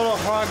it's total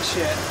hog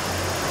shit.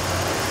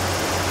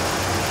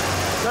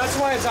 That's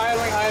why it's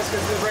idling highest,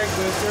 because of the brake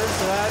booster,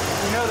 so that,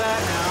 you know that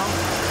now.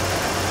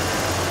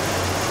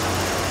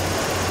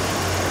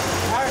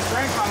 Power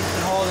strength pump's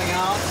been holding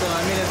out, so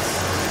I mean it's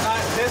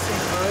not pissing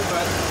fluid,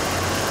 but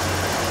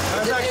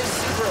It is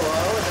super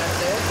low, and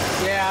that's it.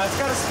 yeah, it's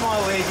got a small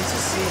leak, it's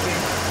just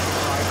seeping.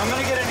 I'm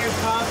gonna get a new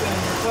pump and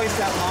replace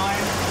that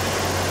line.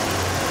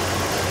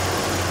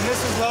 And this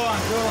is low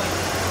on cooling.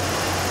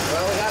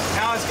 Well, we got.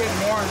 Now it's getting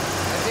warm.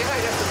 I think I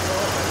got to fill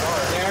up my car.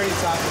 They already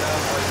topped it up.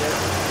 Oh, you did?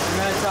 I'm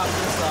gonna top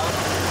this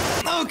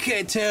off.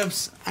 Okay,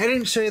 tips. I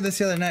didn't show you this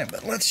the other night,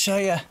 but let's show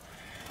you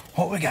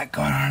what we got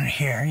going on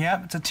here.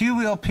 Yep, it's a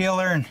 2-wheel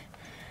peeler and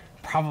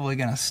probably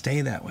gonna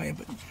stay that way,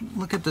 but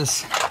look at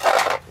this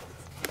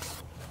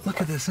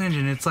look at this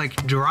engine. It's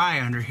like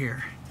dry under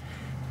here.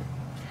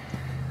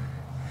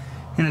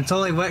 And it's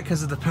only wet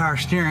because of the power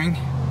steering.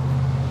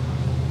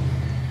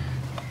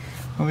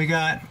 But we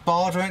got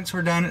ball joints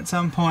were done at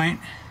some point.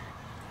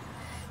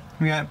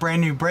 We got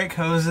brand new brake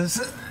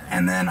hoses.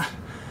 And then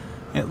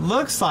it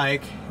looks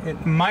like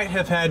it might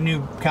have had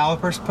new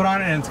calipers put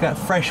on it, and it's got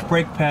fresh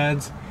brake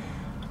pads.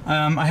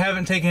 I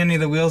haven't taken any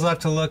of the wheels off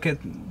to look at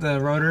the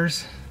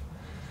rotors,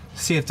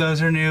 see if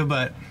those are new,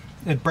 but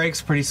it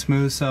brakes pretty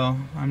smooth, so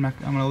I'm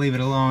gonna leave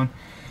it alone.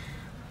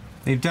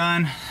 They've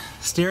done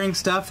steering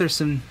stuff. There's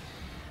some,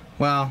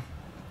 well,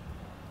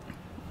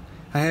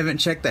 I haven't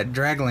checked that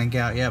drag link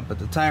out yet, but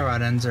the tie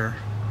rod ends are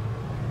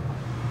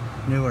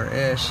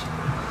newer-ish.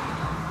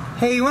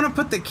 Hey, you want to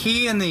put the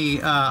key in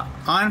the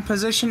on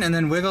position and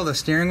then wiggle the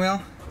steering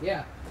wheel?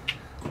 Yeah.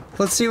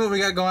 Let's see what we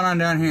got going on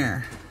down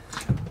here.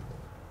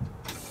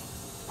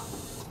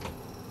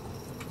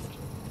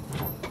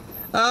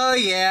 Oh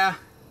yeah.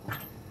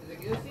 Is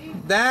it goofy?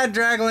 That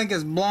drag link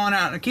is blown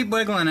out. Keep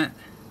wiggling it.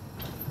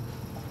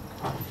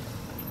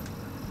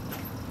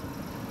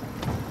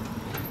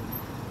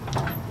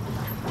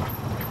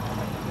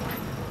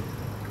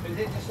 Is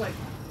it just like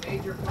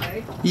major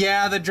play?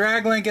 Yeah, the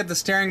drag link at the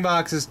steering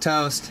box is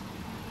toast.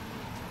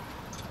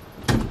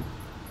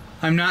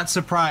 I'm not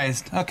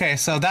surprised. Okay,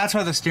 so that's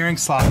why the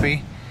steering's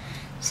sloppy.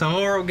 So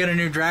we'll get a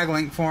new drag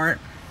link for it.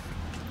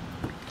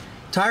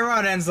 Tie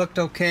rod ends looked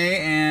okay,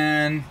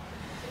 and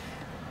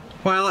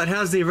while it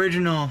has the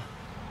original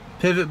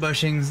pivot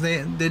bushings,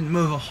 they didn't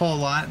move a whole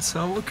lot,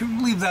 so we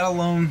can leave that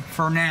alone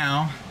for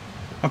now.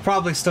 I'll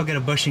probably still get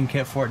a bushing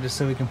kit for it just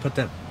so we can put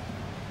that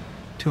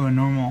to a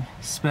normal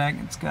spec.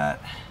 It's got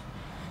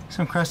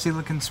some crusty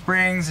looking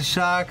springs, the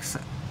shocks.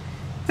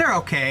 They're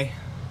okay.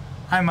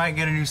 I might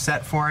get a new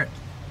set for it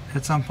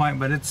at some point,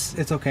 but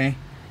it's okay.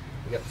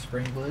 You got the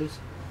spring blues?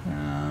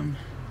 I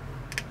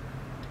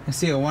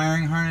see a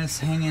wiring harness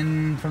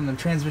hanging from the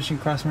transmission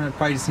crossmember. It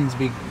probably just needs to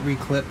be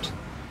reclipped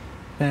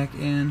back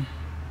in.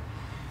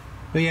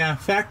 But yeah,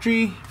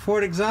 factory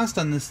Ford exhaust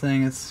on this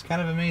thing. It's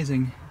kind of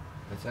amazing.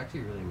 It's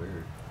actually really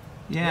weird.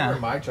 Yeah.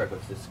 Remember my truck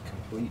was this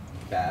complete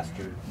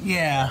bastard.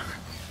 Yeah.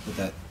 With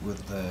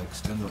the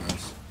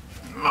extendables.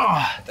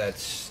 Oh,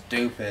 That's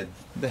stupid.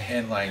 The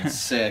inline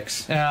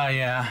 6. oh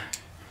yeah.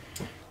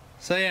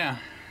 So yeah,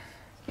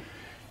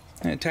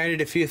 I tidied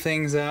a few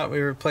things out.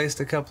 We replaced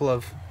a couple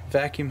of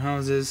vacuum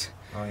hoses.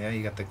 Oh yeah,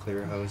 you got the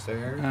clear hose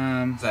there.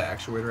 Does that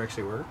actuator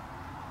actually work?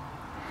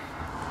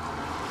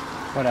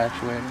 What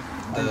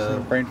actuator?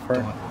 The brain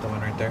fart. The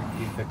one right there.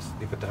 You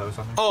put the hose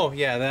on there. Oh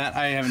yeah, that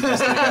I haven't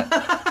tested it yet.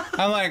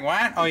 I'm like,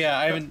 what? Oh yeah,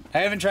 I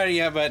haven't tried it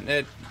yet, but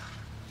it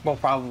will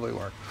probably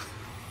work.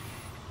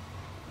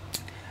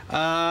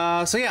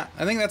 So yeah,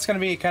 I think that's gonna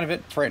be kind of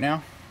it for right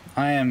now.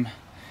 I am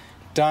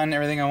done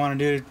everything I want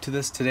to do to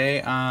this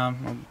today. I'll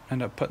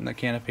end up putting the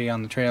canopy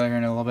on the trailer here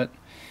in a little bit.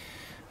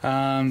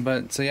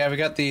 But so yeah, we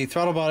got the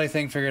throttle body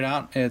thing figured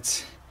out.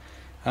 It's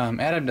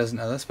Adam doesn't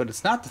know this, but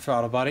it's not the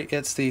throttle body.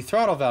 It's the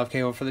throttle valve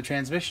cable for the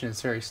transmission.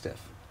 It's very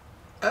stiff.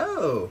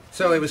 Oh,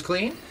 so it was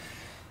clean?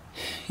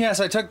 Yeah,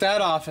 so I took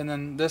that off, and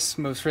then this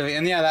moves freely.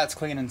 And yeah, that's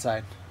clean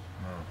inside.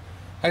 Oh.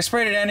 I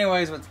sprayed it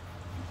anyways with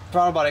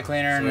throttle body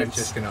cleaner, So and it's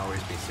just gonna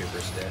always be super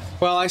stiff.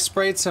 well, I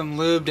sprayed some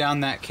lube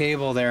down that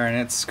cable there, and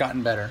it's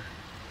gotten better.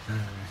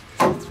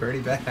 It's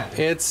pretty bad.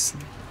 It's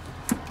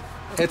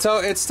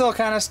still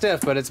kind of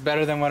stiff, but it's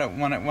better than when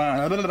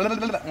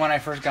I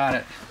first got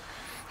it.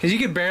 Because you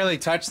could barely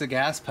touch the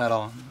gas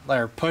pedal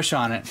or push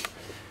on it.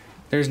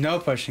 There's no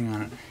pushing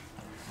on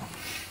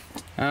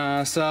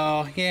it.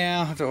 So yeah,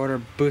 I'll have to order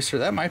a booster.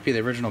 That might be the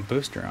original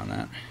booster on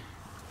that.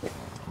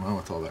 Well,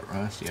 with all that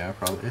rust, yeah,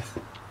 probably.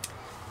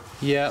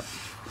 Yep.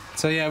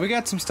 So yeah, we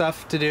got some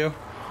stuff to do.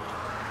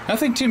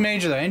 Nothing too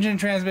major though. Engine and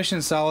transmission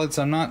is solid,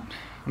 so I'm not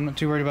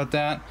too worried about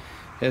that.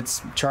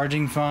 It's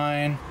charging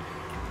fine,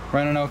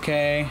 running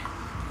okay.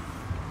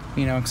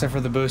 You know, except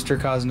for the booster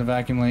causing a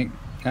vacuum leak.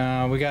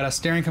 We got a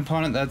steering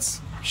component that's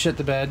shit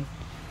the bed.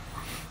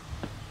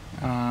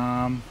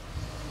 Yeah.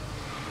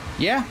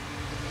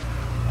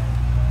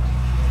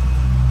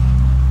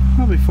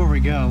 Well, before we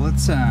go,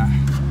 let's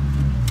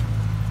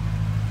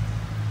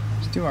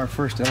do our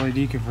first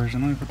LED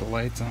conversion. Let me put the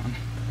lights on.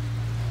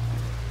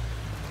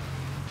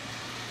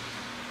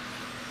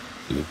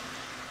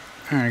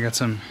 Alright, I got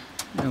some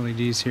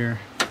LEDs here.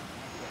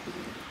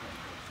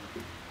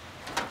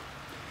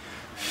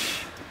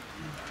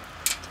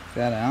 Take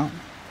that out.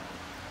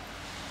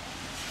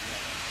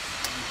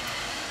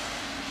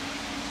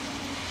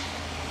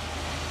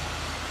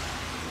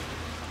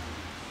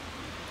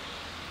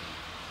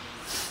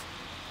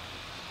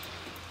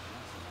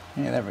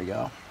 Yeah, there we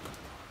go.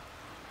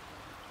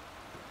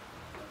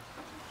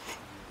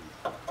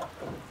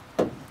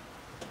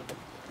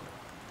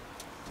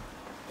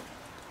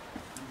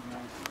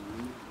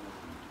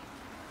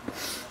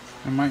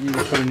 I might need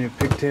to put a new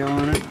pigtail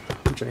on it,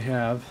 which I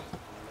have.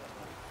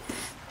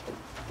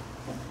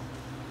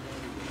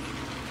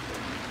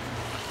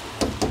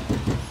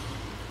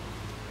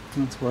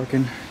 It's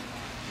working.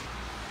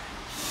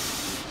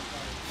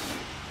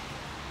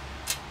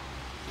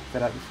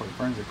 that out before it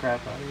burns the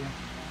crap out of you.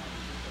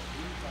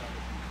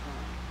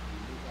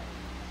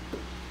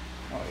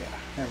 Oh yeah,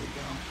 there we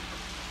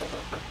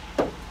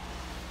go.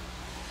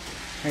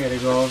 I gotta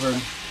go over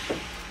and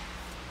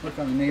look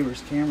on the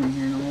neighbor's camera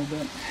here in a little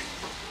bit.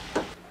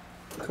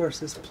 Of course,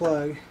 this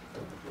plug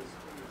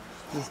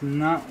does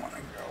not want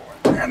to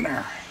go in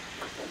there.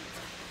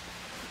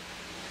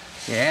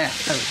 Yeah,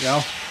 there we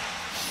go.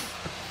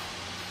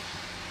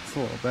 It's a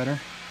little better.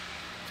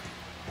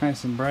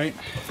 Nice and bright.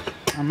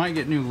 I might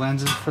get new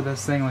lenses for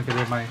this thing like I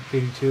did my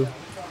 82.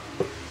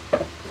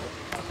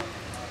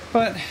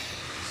 But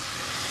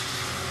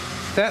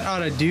that ought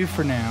to do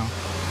for now.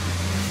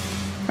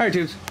 Alright,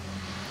 tubes.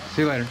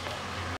 See you later.